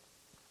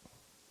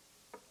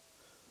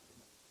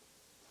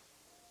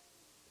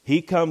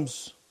 He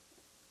comes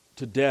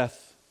to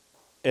death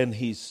and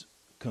he's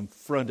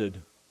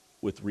confronted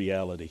with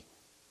reality.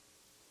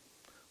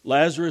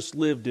 Lazarus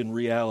lived in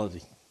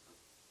reality.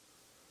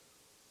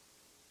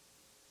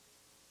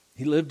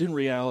 He lived in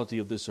reality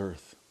of this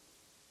earth.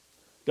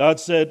 God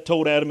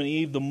told Adam and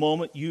Eve, the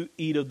moment you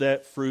eat of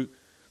that fruit,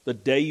 the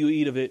day you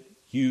eat of it,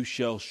 you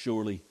shall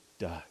surely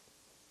die.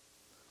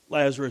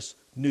 Lazarus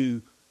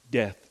knew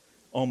death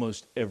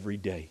almost every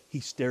day. He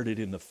stared it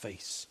in the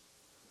face.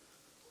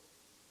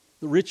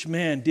 The rich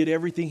man did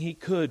everything he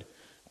could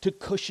to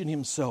cushion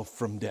himself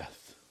from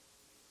death.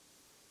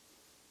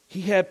 He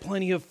had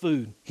plenty of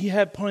food. He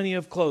had plenty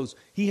of clothes.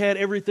 He had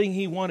everything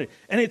he wanted.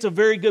 And it's a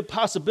very good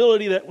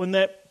possibility that when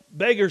that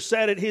beggar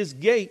sat at his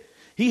gate,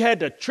 he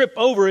had to trip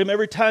over him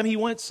every time he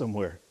went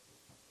somewhere.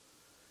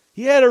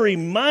 He had a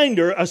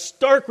reminder, a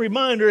stark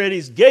reminder at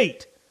his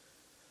gate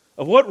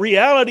of what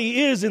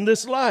reality is in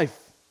this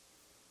life.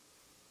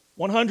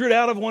 100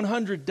 out of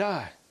 100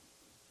 die.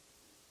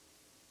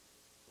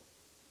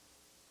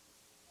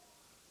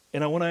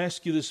 And I want to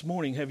ask you this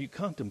morning, have you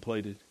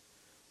contemplated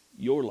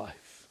your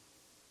life?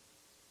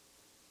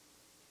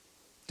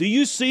 Do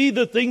you see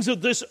the things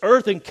of this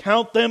earth and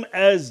count them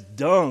as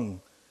dung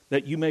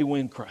that you may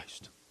win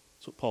Christ?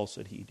 That's what Paul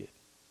said he did.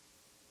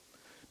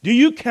 Do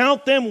you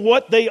count them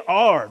what they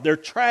are? They're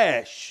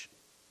trash.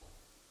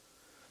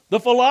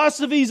 The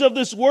philosophies of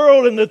this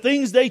world and the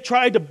things they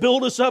try to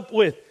build us up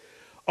with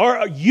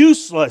are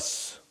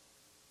useless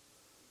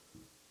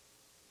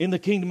in the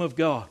kingdom of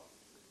God.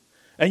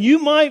 And you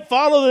might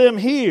follow them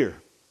here.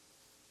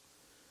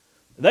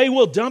 They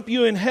will dump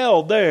you in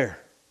hell there.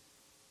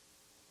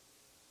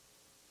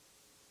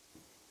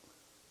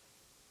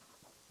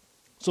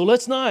 So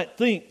let's not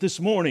think this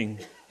morning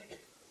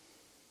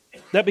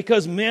that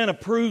because man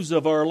approves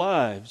of our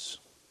lives,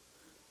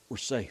 we're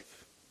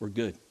safe, we're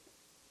good.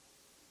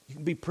 You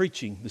can be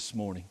preaching this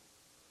morning.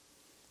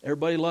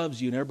 Everybody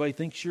loves you and everybody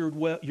thinks you're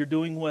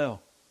doing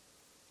well.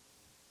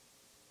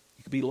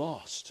 You could be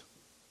lost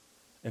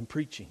and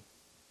preaching.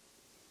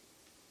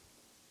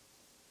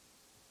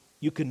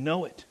 You can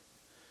know it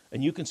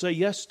and you can say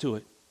yes to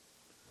it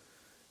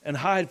and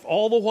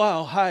all the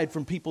while hide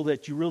from people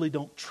that you really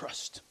don't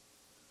trust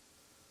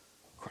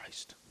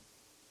Christ.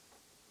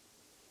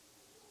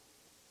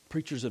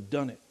 Preachers have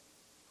done it.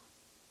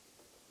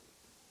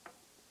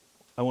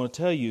 I want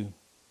to tell you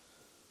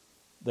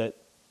that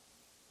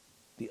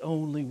the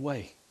only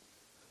way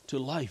to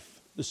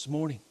life this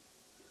morning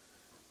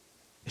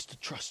is to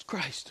trust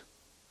Christ.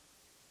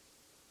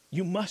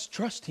 You must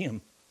trust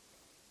Him.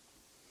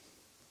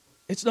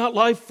 It's not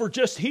life for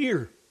just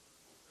here.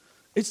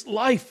 It's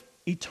life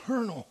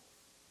eternal.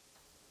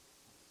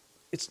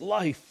 It's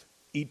life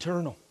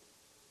eternal.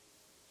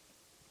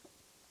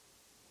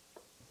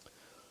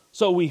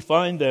 So we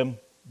find them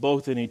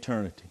both in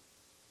eternity.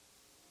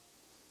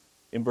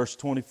 In verse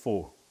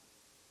 23.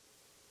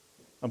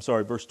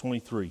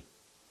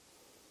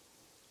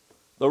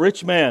 The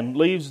rich man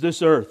leaves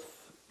this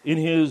earth in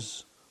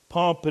his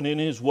pomp and in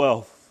his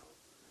wealth.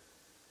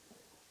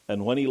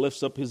 And when he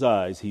lifts up his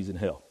eyes, he's in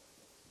hell.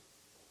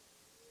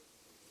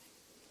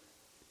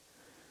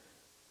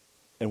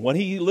 And when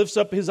he lifts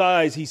up his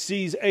eyes, he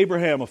sees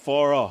Abraham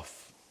afar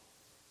off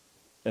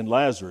and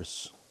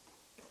Lazarus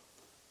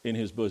in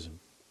his bosom.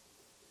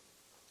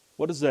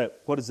 What is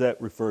that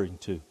referring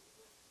to?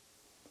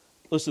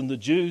 Listen, the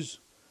Jews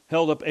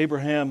held up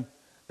Abraham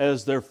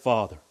as their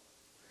father.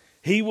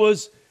 He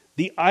was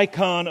the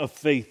icon of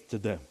faith to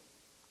them.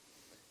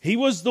 He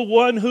was the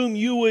one whom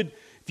if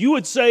you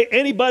would say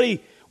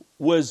anybody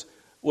was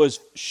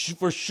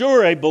for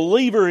sure a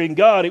believer in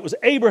God, it was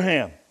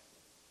Abraham.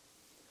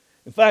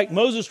 In fact,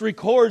 Moses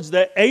records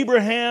that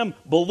Abraham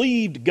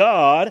believed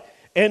God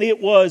and it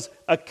was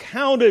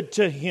accounted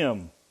to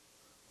him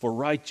for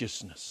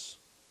righteousness.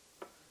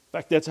 In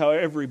fact, that's how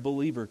every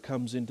believer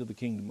comes into the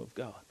kingdom of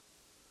God.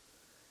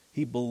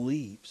 He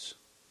believes.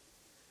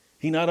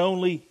 He not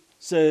only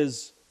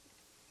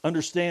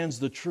understands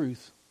the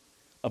truth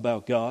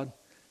about God,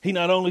 he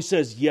not only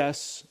says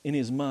yes in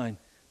his mind,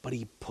 but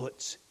he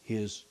puts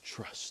his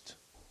trust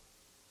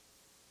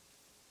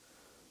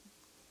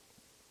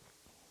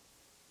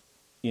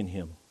in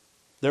Him.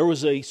 There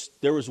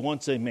was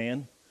once a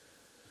man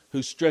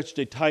who stretched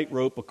a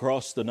tightrope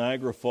across the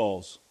Niagara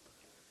Falls,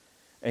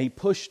 and he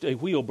pushed a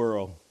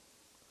wheelbarrow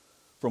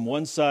from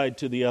one side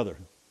to the other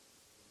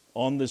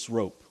on this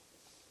rope.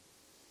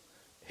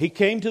 He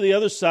came to the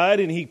other side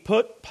and he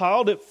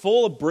piled it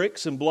full of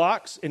bricks and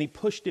blocks and he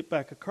pushed it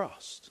back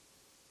across.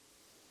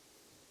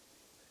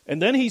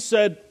 And then he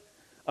said,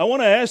 I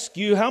want to ask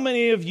you, how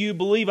many of you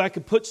believe I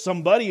could put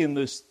somebody in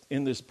this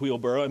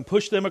wheelbarrow and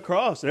push them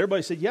across? And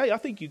everybody said, yeah, I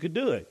think you could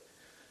do it.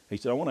 He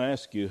said, I want to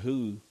ask you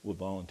who would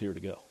volunteer to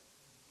go.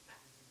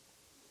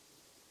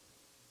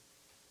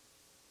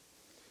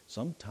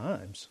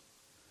 Sometimes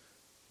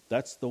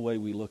that's the way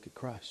we look at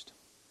Christ.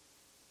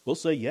 We'll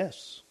say,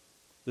 yes,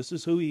 this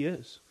is who He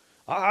is.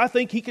 I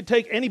think He could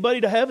take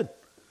anybody to heaven.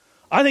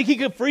 I think He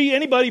could free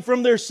anybody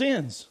from their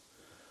sins.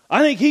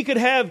 I think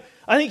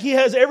He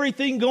has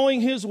everything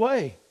going His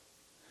way.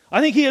 I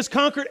think He has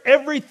conquered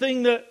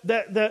everything,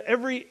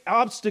 every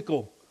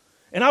obstacle.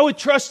 And I would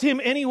trust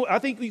Him anywhere. I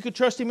think you could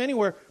trust Him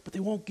anywhere, but they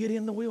won't get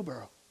in the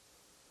wheelbarrow.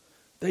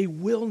 They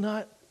will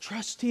not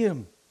trust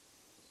Him.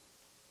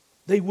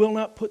 They will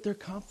not put their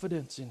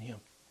confidence in Him.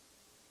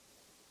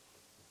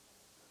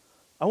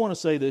 I want to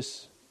say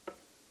this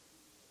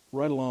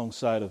right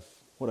alongside of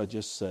what I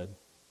just said.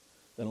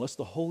 That unless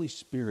the Holy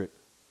Spirit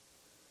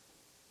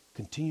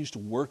continues to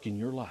work in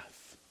your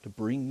life to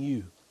bring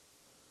you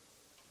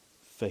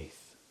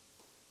faith,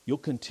 you'll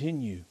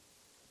continue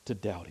to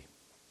doubt Him.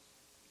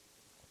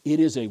 It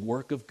is a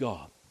work of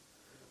God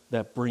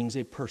that brings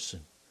a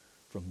person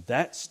from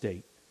that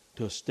state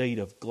to a state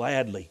of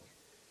gladly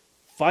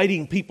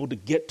fighting people to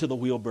get to the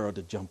wheelbarrow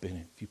to jump in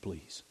it, if you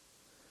please.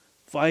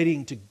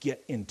 Fighting to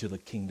get into the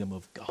kingdom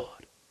of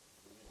God.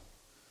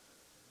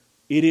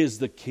 It is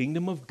the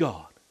kingdom of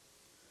God.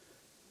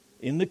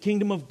 In the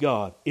kingdom of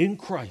God, in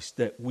Christ,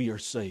 that we are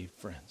saved,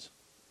 friends.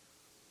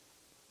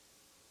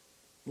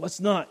 Let's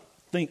not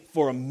think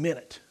for a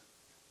minute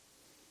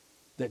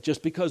that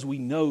just because we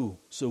know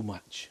so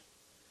much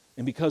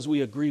and because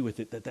we agree with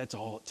it, that that's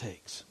all it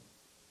takes.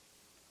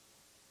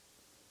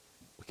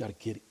 We've got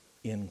to get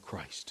in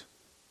Christ.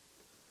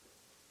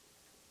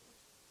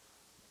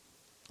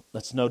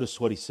 Let's notice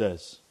what he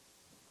says.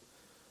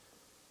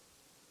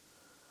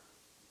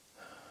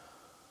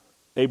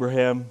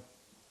 Abraham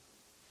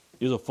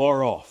is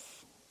afar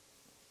off,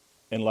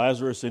 and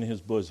Lazarus in his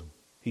bosom.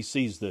 He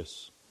sees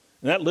this.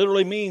 And that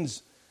literally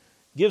means,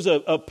 gives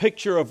a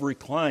picture of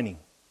reclining.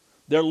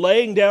 They're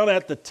laying down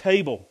at the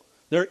table.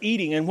 They're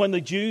eating. And when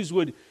the Jews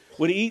would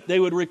eat,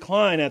 they would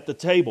recline at the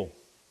table.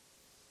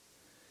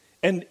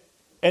 And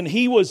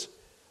there's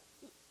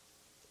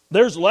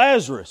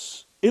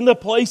Lazarus in the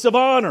place of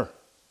honor.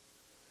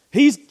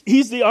 He's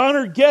the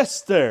honored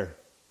guest there.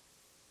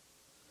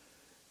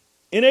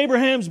 In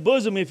Abraham's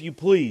bosom, if you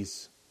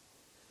please.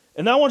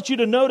 And I want you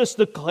to notice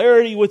the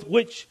clarity with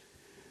which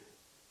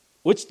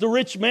the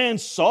rich man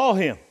saw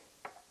him.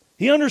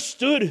 He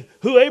understood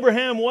who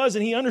Abraham was,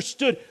 and he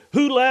understood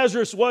who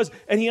Lazarus was,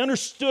 and he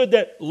understood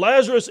that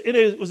Lazarus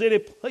was in a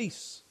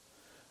place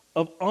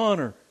of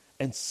honor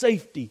and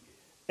safety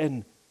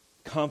and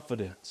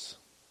confidence.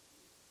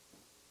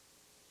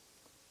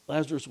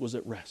 Lazarus was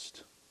at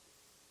rest.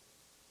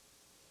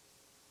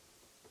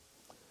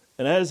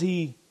 And as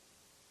he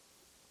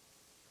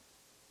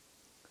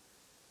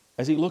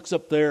looks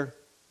up there,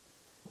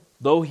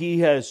 though he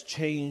has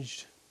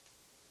changed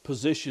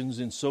positions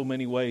in so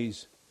many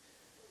ways,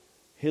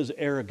 his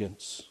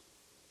arrogance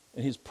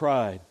and his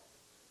pride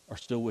are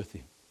still with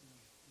him.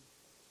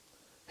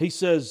 He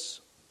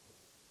says,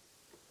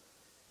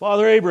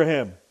 Father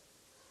Abraham,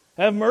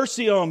 have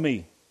mercy on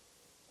me.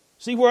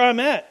 See where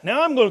I'm at.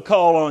 Now I'm going to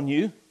call on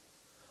you.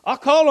 I'll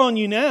call on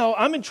you now.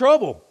 I'm in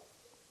trouble.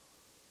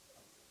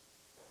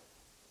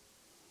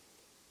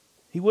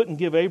 He wouldn't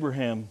give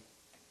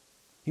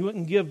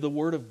the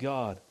Word of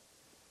God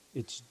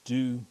its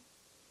due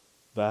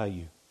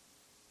value.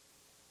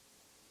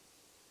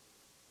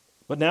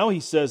 But now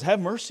he says, have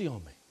mercy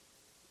on me.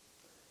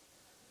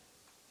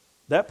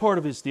 That part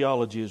of his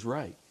theology is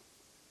right.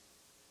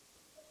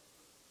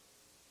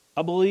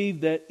 I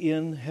believe that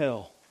in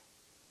hell,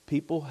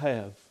 people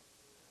have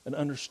an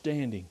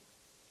understanding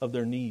of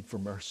their need for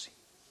mercy.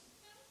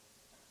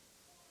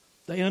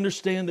 They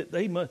understand that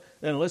they must,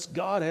 unless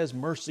God has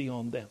mercy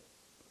on them,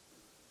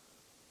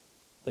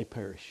 they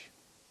perish.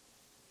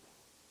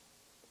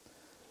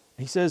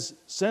 He says,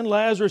 send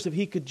Lazarus if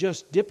he could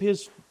just dip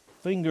his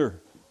finger,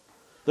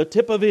 the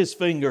tip of his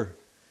finger,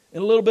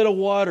 in a little bit of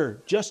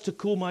water just to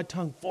cool my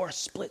tongue for a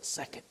split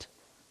second.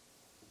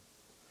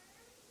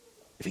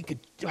 If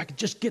I could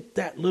just get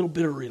that little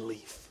bit of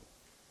relief.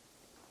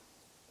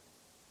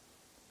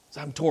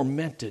 So I'm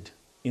tormented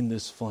in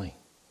this flame.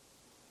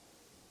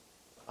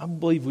 I don't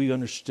believe we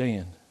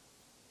understand.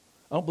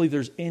 I don't believe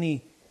there's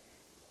any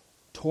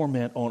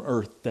torment on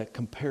earth that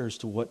compares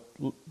to what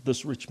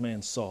this rich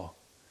man saw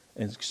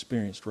and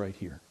experienced right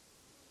here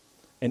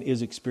and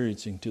is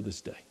experiencing to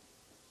this day.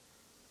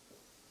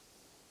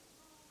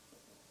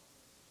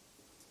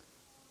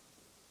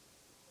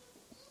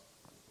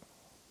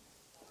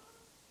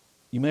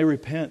 You may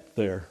repent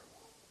there,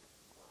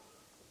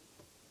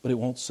 but it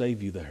won't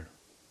save you there.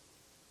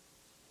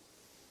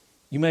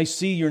 You may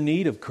see your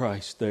need of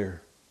Christ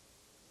there,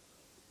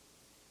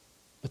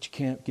 but you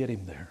can't get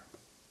Him there.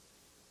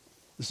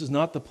 This is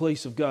not the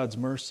place of God's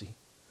mercy.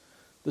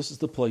 This is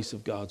the place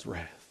of God's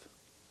wrath.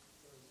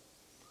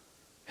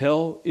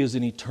 Hell is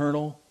an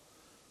eternal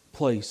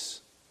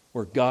place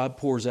where God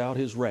pours out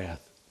His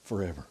wrath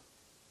forever.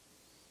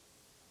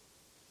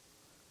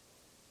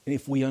 And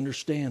if we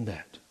understand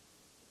that,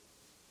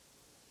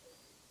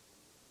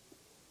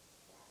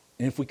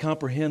 and if we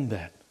comprehend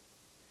that,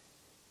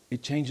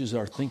 it changes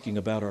our thinking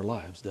about our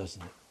lives,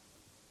 doesn't it?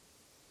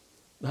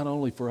 Not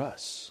only for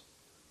us,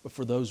 but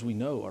for those we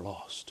know are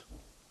lost.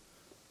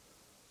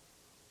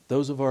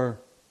 Those of our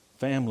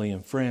family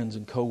and friends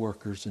and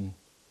co-workers and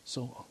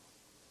so on.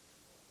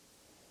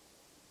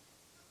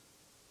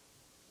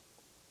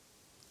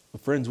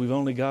 But friends, we've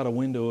only got a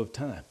window of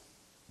time.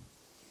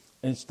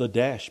 And it's the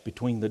dash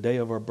between the day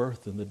of our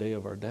birth and the day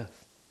of our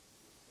death.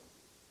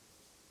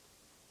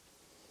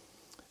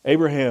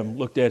 Abraham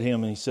looked at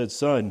him and he said,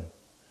 Son,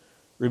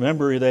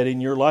 remember that in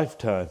your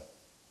lifetime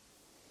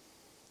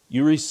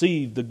you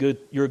received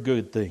your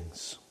good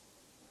things,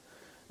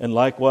 and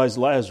likewise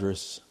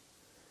Lazarus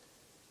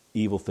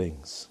evil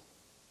things.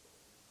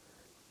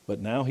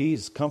 But now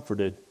he's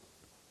comforted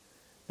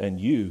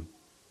and you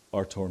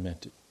are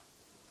tormented.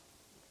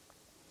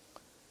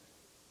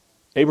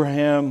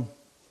 Abraham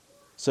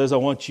says, I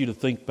want you to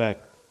think back,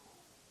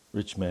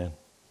 rich man.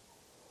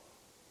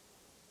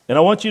 And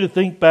I want you to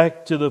think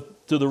back to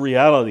the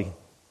reality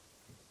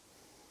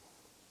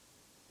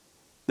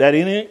that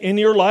in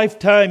your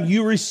lifetime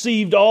you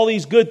received all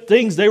these good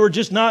things. They were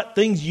just not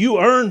things you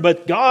earned,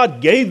 but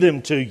God gave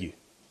them to you.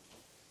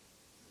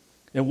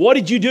 And what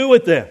did you do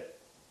with them?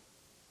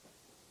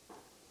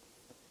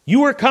 You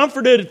were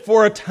comforted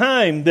for a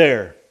time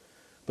there,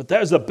 but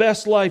that was the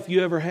best life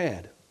you ever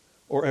had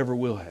or ever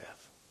will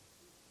have.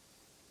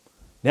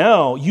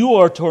 Now you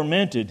are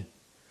tormented,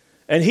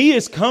 and He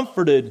is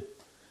comforted,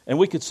 and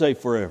we could say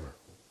forever.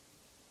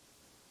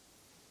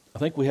 I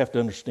think we have to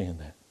understand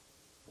that.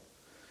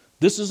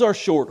 This is our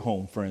short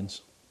home,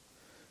 friends.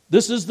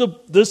 This is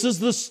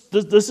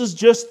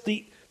just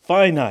the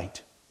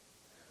finite.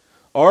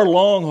 Our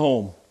long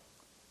home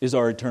is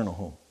our eternal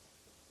home.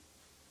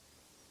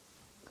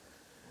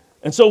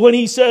 And so when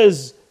He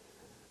says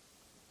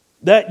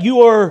that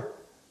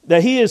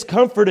He is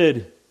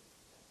comforted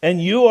and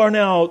you are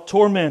now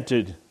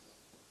tormented,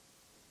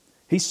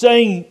 He's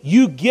saying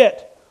you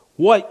get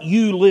what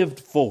you lived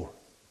for.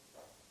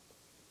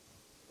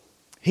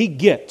 He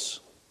gets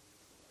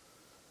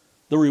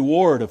the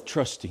reward of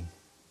trusting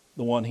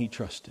the one He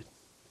trusted.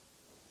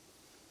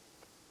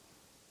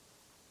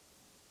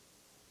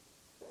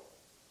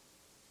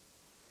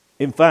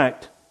 In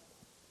fact,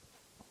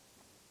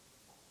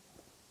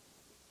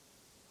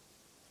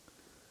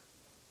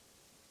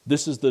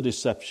 this is the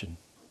deception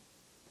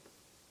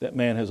that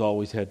man has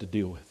always had to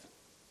deal with.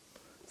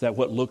 That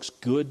what looks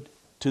good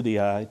to the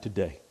eye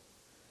today,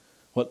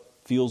 what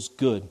feels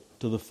good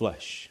to the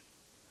flesh,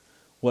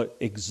 what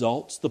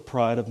exalts the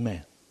pride of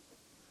man,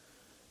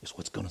 is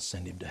what's going to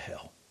send him to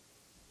hell.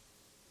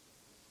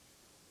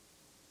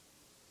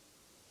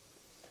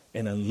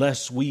 And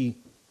unless we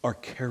are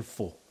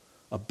careful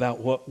about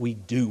what we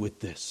do with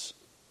this,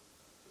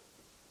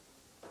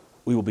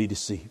 we will be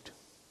deceived.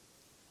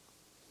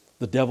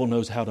 The devil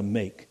knows how to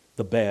make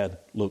the bad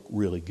look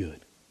really good.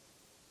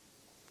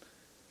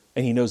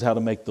 And he knows how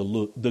to make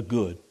the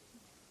good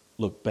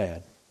look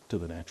bad to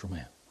the natural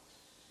man.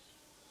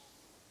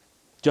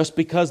 Just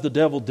because the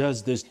devil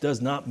does this does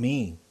not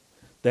mean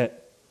that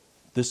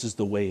this is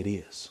the way it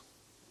is.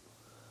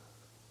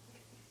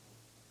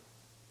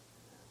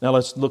 Now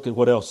let's look at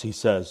what else he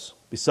says.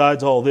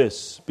 Besides all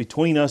this,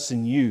 between us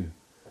and you,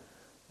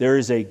 there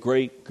is a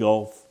great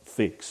gulf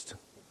fixed,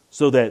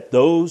 so that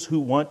those who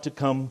want to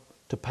come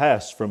to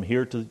pass from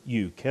here to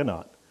you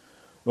cannot,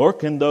 nor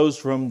can those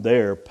from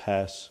there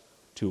pass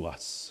to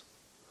us.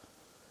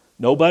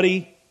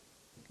 Nobody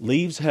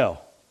leaves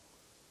hell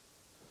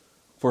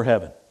for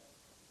heaven,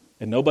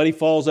 and nobody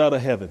falls out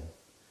of heaven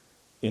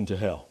into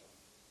hell.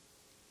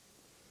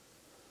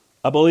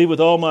 I believe with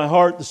all my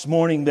heart this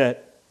morning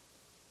that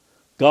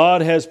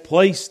God has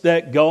placed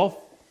that gulf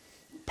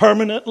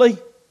permanently,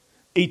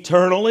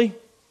 eternally,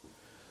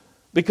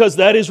 because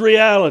that is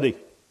reality.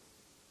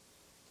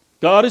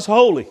 God is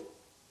holy.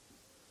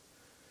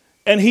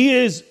 And He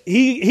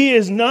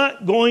is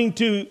not going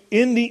to,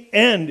 in the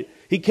end,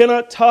 He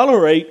cannot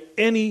tolerate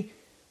any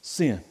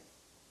sin.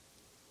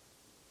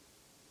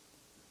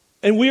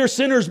 And we are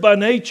sinners by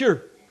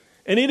nature.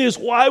 And it is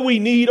why we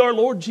need our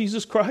Lord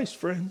Jesus Christ,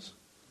 friends.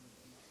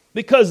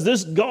 Because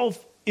this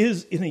gulf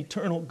is an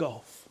eternal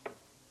gulf.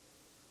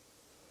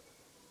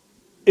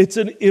 It's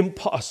an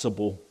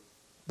impossible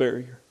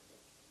barrier.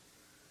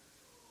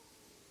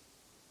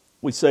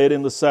 We say it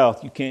in the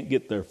South, you can't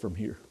get there from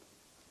here.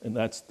 And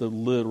that's the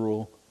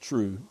literal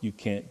true. You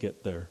can't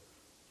get there.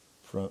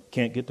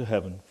 Can't get to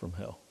heaven from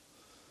hell.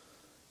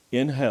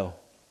 In hell,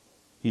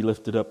 He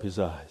lifted up His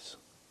eyes.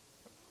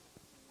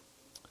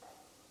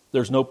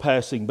 There's no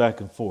passing back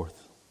and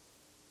forth.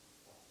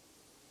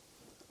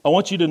 I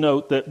want you to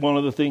note that one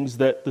of the things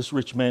that this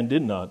rich man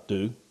did not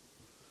do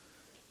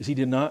is he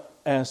did not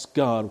ask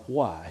God,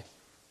 why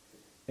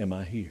am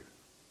I here?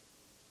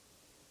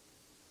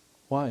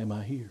 Why am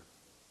I here?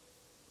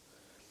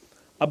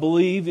 I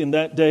believe in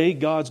that day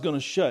God's going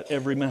to shut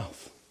every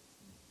mouth.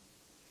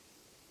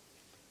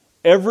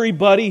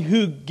 Everybody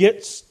who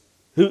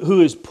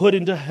is put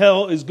into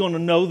hell is going to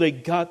know they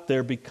got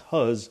there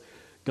because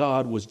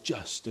God was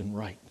just and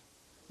right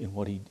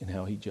in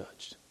how He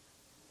judged.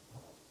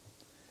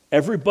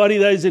 Everybody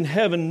that is in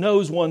heaven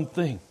knows one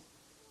thing.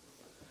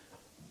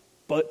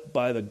 But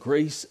by the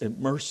grace and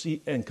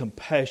mercy and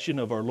compassion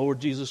of our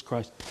Lord Jesus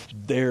Christ,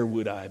 there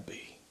would I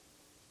be.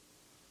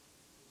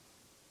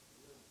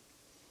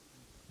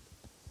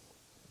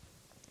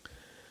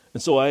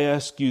 And so I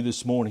ask you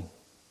this morning,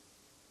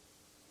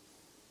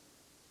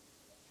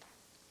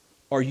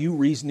 are you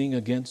reasoning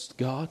against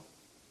God?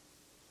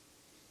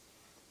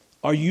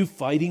 Are you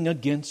fighting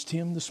against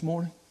Him this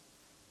morning?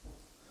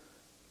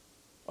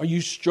 Are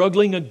you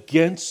struggling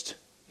against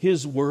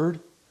His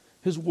Word?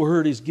 His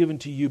Word is given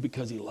to you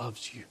because He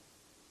loves you.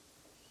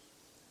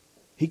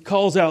 He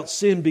calls out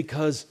sin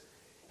because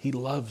He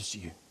loves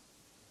you.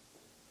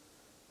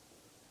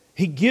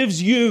 He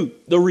gives you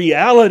the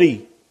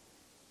reality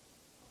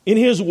in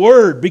His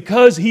Word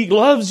because He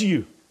loves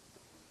you.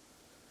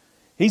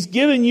 He's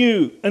given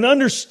you an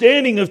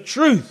understanding of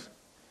truth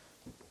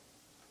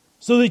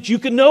so that you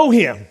can know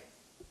Him.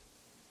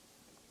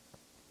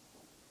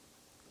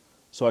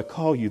 So I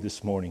call you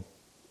this morning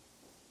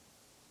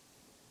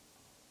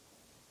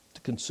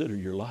to consider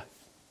your life.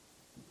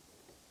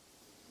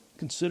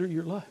 Consider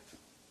your life.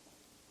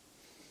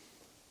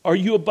 Are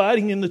you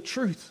abiding in the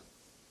truth?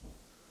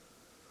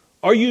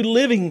 Are you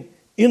living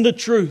in the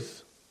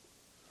truth?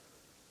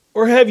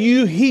 Or have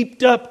you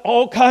heaped up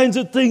all kinds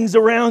of things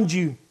around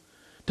you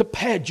to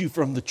pad you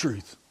from the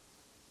truth?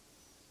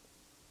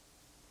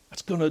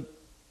 That's going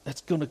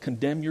to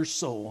condemn your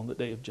soul on the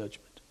day of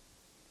judgment.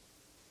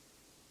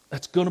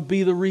 That's going to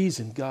be the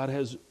reason God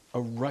has a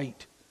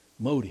right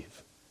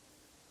motive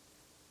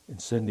in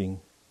sending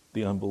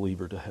the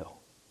unbeliever to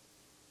hell.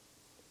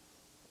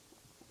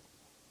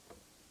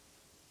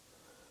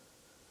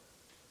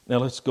 Now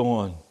let's go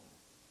on.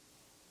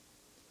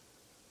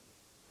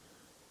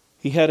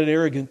 He had an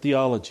arrogant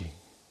theology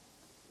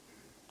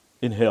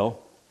in hell.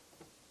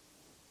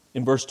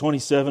 In verse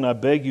 27, I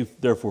beg you,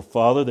 therefore,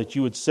 Father, that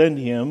you would send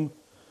him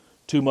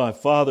to my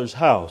father's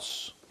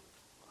house.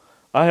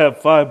 I have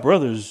 5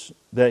 brothers,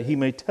 that he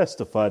may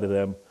testify to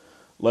them,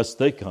 lest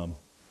they come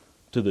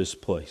to this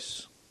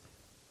place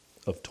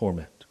of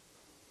torment.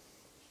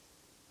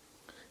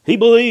 He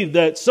believed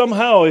that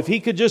somehow if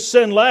he could just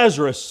send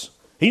Lazarus,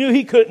 he knew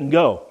he couldn't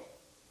go.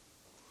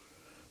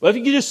 But if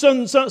he could just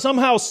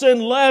somehow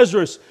send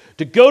Lazarus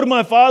to go to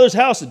my father's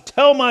house and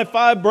tell my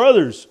 5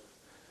 brothers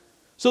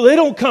so they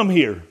don't come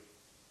here.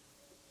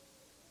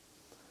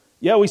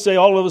 Yeah, we say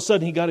all of a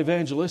sudden he got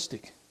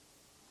evangelistic.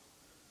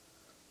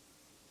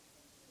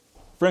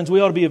 Friends,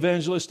 we ought to be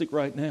evangelistic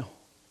right now.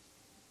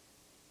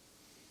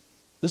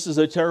 This is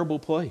a terrible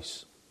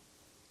place.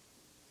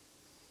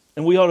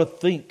 And we ought to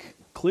think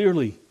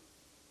clearly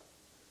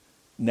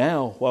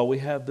now while we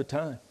have the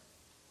time.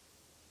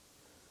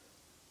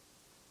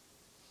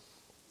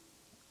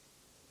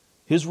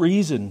 His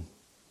reason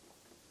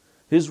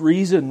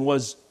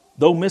was,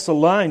 though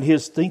misaligned,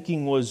 his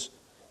thinking was,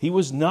 he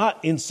was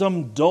not in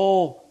some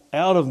dull,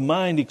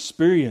 out-of-mind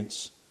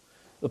experience.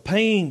 The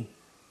pain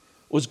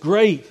was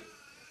great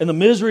and the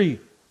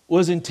misery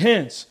was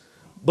intense.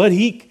 But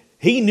he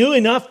knew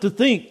enough to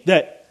think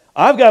that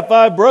I've got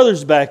 5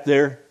 brothers back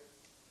there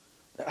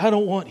that I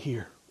don't want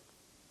here.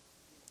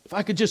 If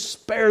I could just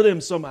spare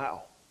them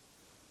somehow.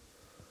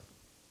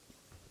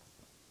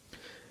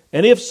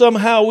 And if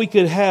somehow we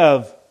could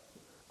have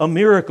a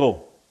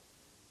miracle.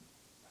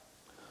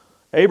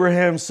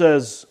 Abraham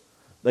says,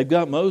 they've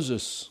got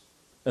Moses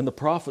and the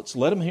prophets.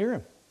 Let them hear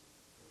him.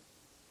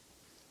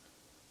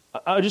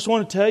 I just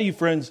want to tell you,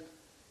 friends,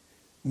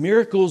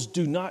 miracles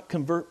do not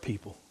convert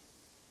people.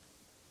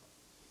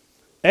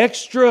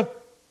 Extra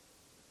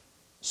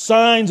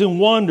signs and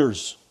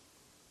wonders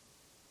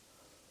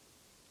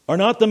are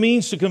not the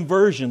means to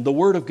conversion. The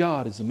Word of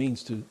God is the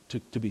means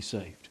to be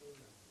saved.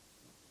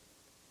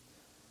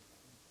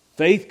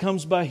 Faith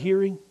comes by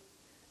hearing,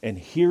 and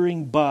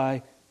hearing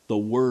by the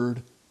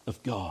Word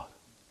of God.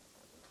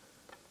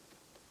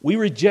 We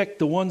reject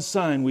the one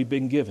sign we've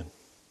been given,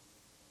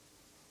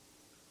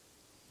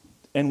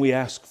 and we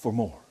ask for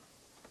more.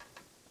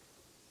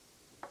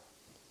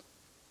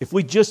 If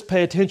we just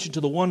pay attention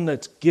to the one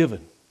that's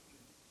given,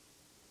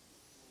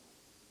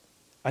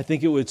 I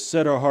think it would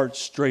set our hearts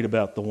straight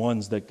about the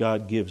ones that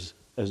God gives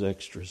as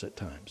extras at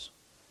times.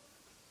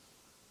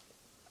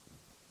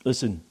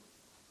 Listen.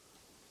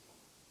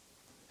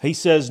 He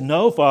says,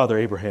 no, Father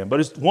Abraham, but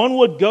if one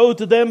would go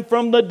to them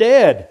from the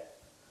dead,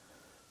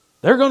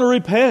 they're going to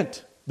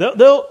repent.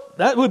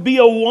 That would be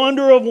a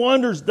wonder of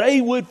wonders. They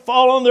would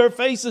fall on their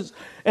faces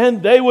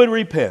and they would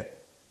repent.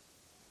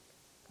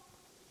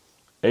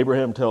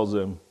 Abraham tells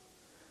them,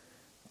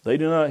 they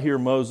do not hear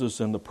Moses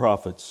and the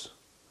prophets,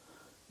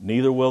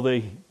 neither will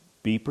they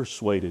be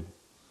persuaded,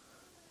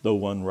 though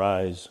one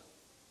rise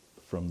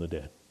from the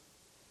dead.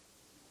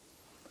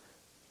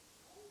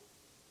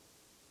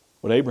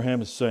 What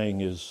Abraham is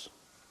saying is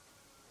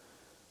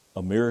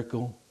a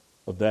miracle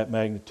of that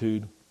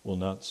magnitude will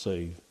not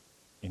save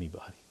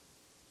anybody.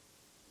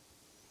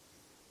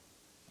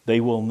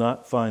 They will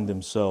not find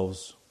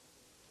themselves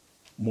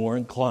more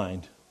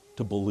inclined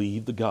to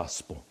believe the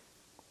gospel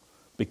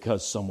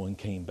because someone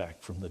came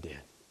back from the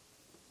dead.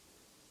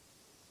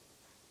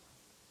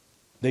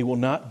 They will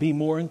not be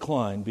more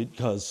inclined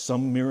because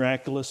some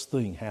miraculous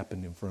thing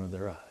happened in front of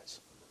their eyes.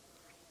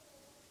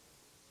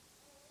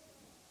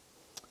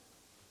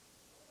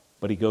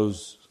 But he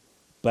goes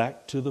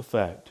back to the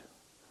fact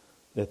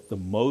that the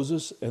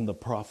Moses and the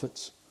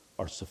prophets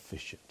are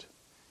sufficient.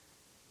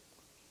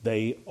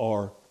 They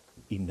are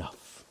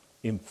enough.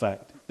 In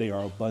fact, they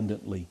are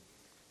abundantly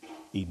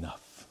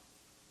enough.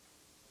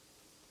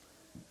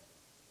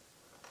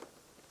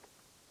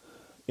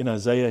 In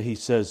Isaiah, he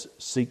says,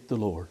 seek the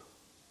Lord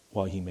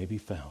while he may be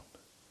found.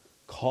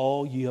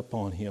 Call ye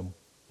upon him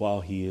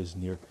while he is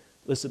near.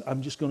 Listen,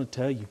 I'm just going to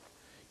tell you,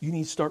 you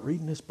need to start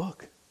reading this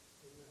book.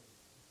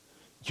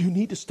 You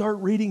need to start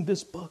reading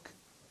this book.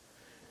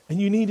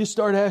 And you need to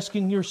start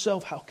asking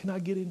yourself, how can I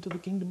get into the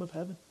kingdom of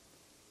heaven?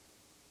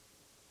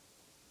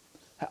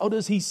 How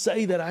does he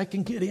say that I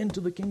can get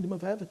into the kingdom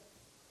of heaven?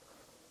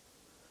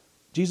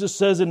 Jesus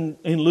says in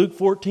Luke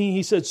 14,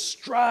 he said,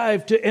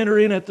 strive to enter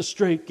in at the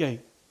straight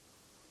gate.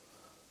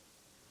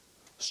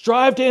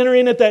 Strive to enter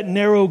in at that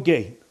narrow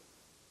gate.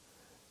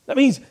 That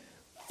means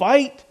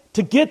fight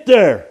to get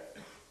there.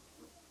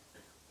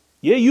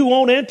 Yeah, you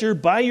won't enter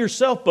by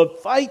yourself,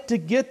 but fight to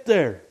get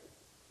there.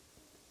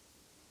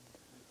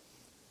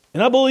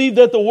 And I believe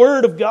that the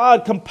Word of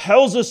God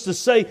compels us to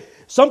say,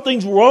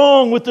 something's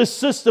wrong with this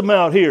system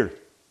out here.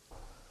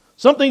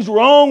 Something's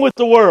wrong with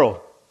the world.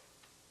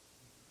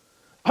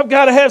 I've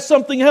got to have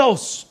something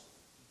else.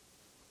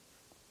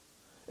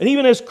 And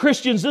even as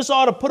Christians, this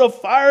ought to put a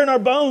fire in our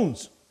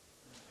bones.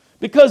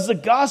 Because the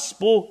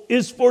gospel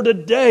is for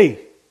today.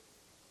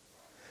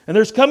 And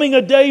there's coming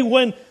a day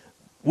when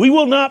we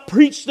will not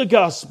preach the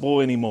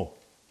gospel anymore.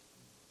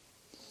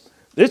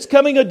 It's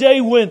coming a day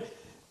when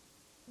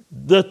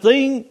the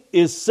thing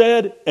is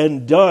said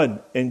and done,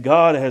 and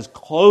God has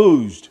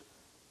closed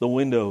the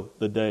window,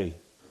 the day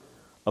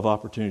of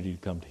opportunity to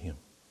come to Him.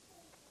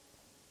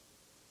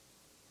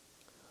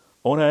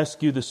 I want to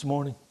ask you this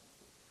morning,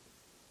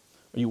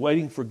 are you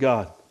waiting for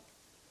God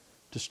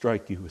to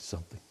strike you with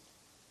something?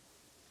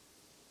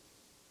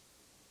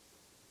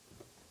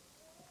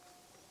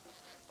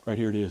 Right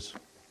here it is.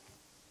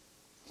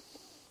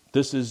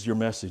 This is your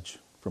message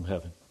from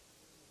heaven.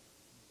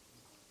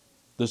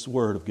 This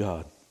Word of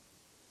God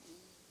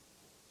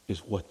is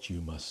what you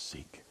must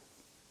seek.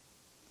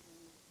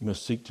 You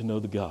must seek to know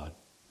the God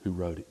who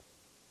wrote it.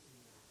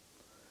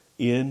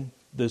 In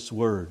this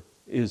Word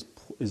is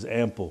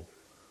ample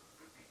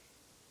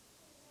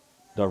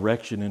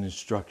direction and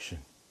instruction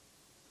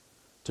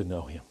to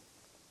know Him.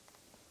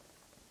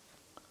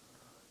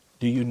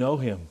 Do you know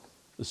Him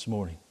this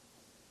morning?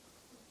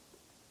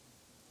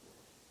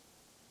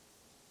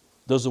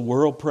 Does the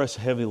world press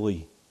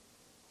heavily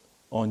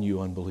on you,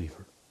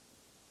 unbeliever?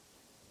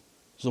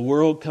 Does the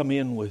world come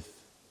in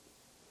with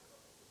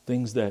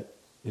things that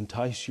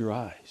entice your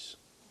eyes,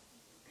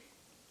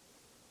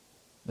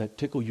 that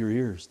tickle your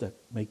ears, that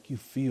make you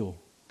feel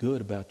good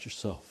about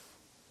yourself?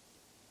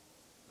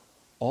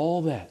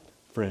 All that,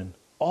 friend,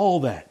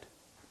 all that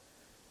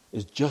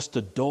is just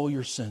to dull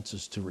your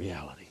senses to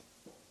reality.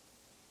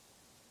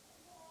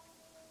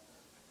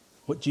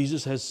 What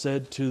Jesus has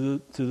said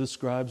to the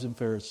scribes and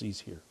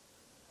Pharisees here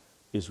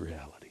is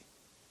reality.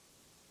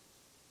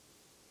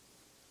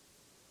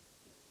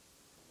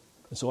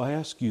 And so I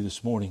ask you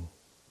this morning,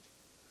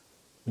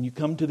 when you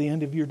come to the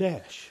end of your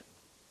dash,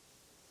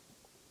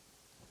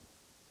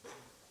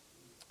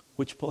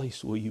 which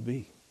place will you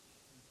be?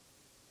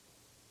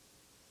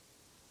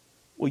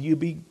 Will you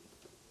be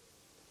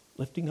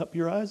lifting up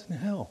your eyes in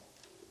hell?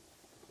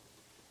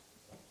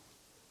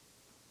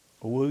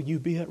 Or will you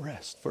be at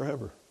rest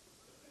forever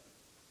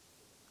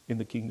in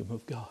the kingdom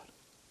of God?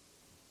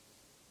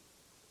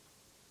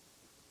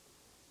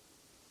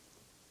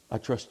 I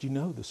trust you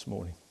know this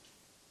morning.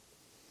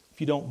 If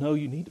you don't know,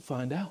 you need to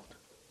find out.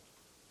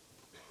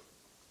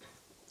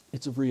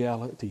 It's a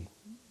reality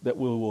that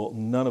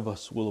none of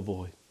us will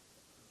avoid.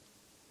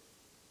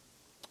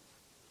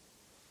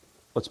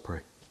 Let's pray.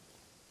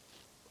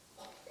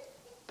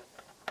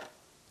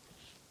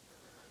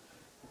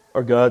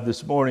 Our God,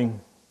 this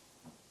morning,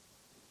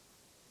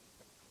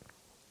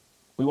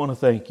 we want to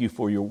thank you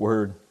for your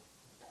word.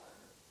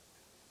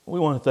 We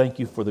want to thank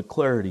you for the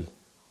clarity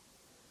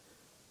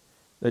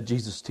that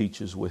Jesus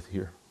teaches with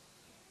here.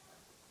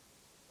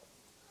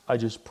 I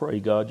just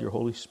pray, God, your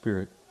Holy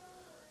Spirit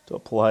to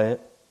apply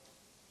it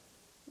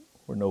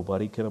where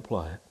nobody can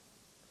apply it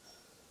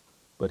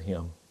but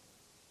Him,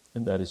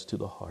 and that is to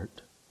the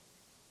heart.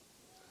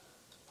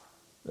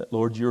 That,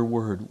 Lord, your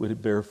word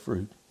would bear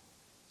fruit.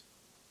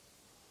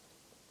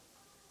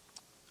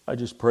 I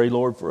just pray,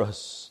 Lord, for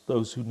us,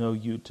 those who know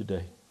you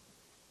today,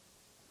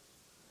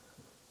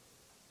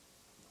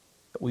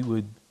 that we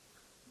would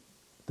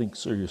think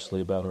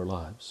seriously about our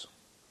lives.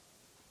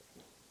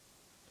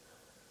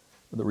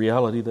 The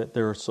reality that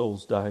there are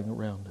souls dying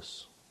around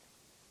us.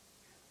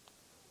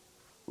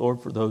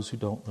 Lord, for those who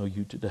don't know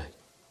you today,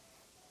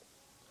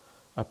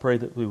 I pray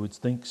that we would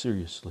think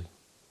seriously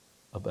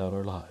about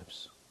our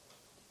lives.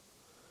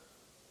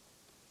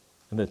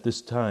 And that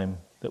this time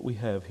that we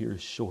have here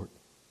is short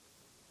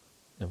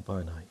and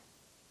finite.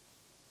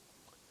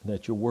 And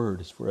that your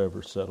word is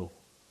forever settled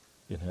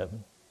in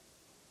heaven.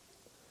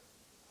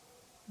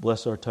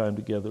 Bless our time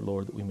together,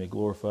 Lord, that we may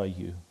glorify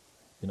you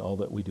in all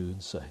that we do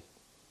and say.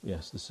 We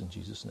ask this in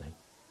Jesus' name.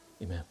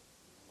 Amen.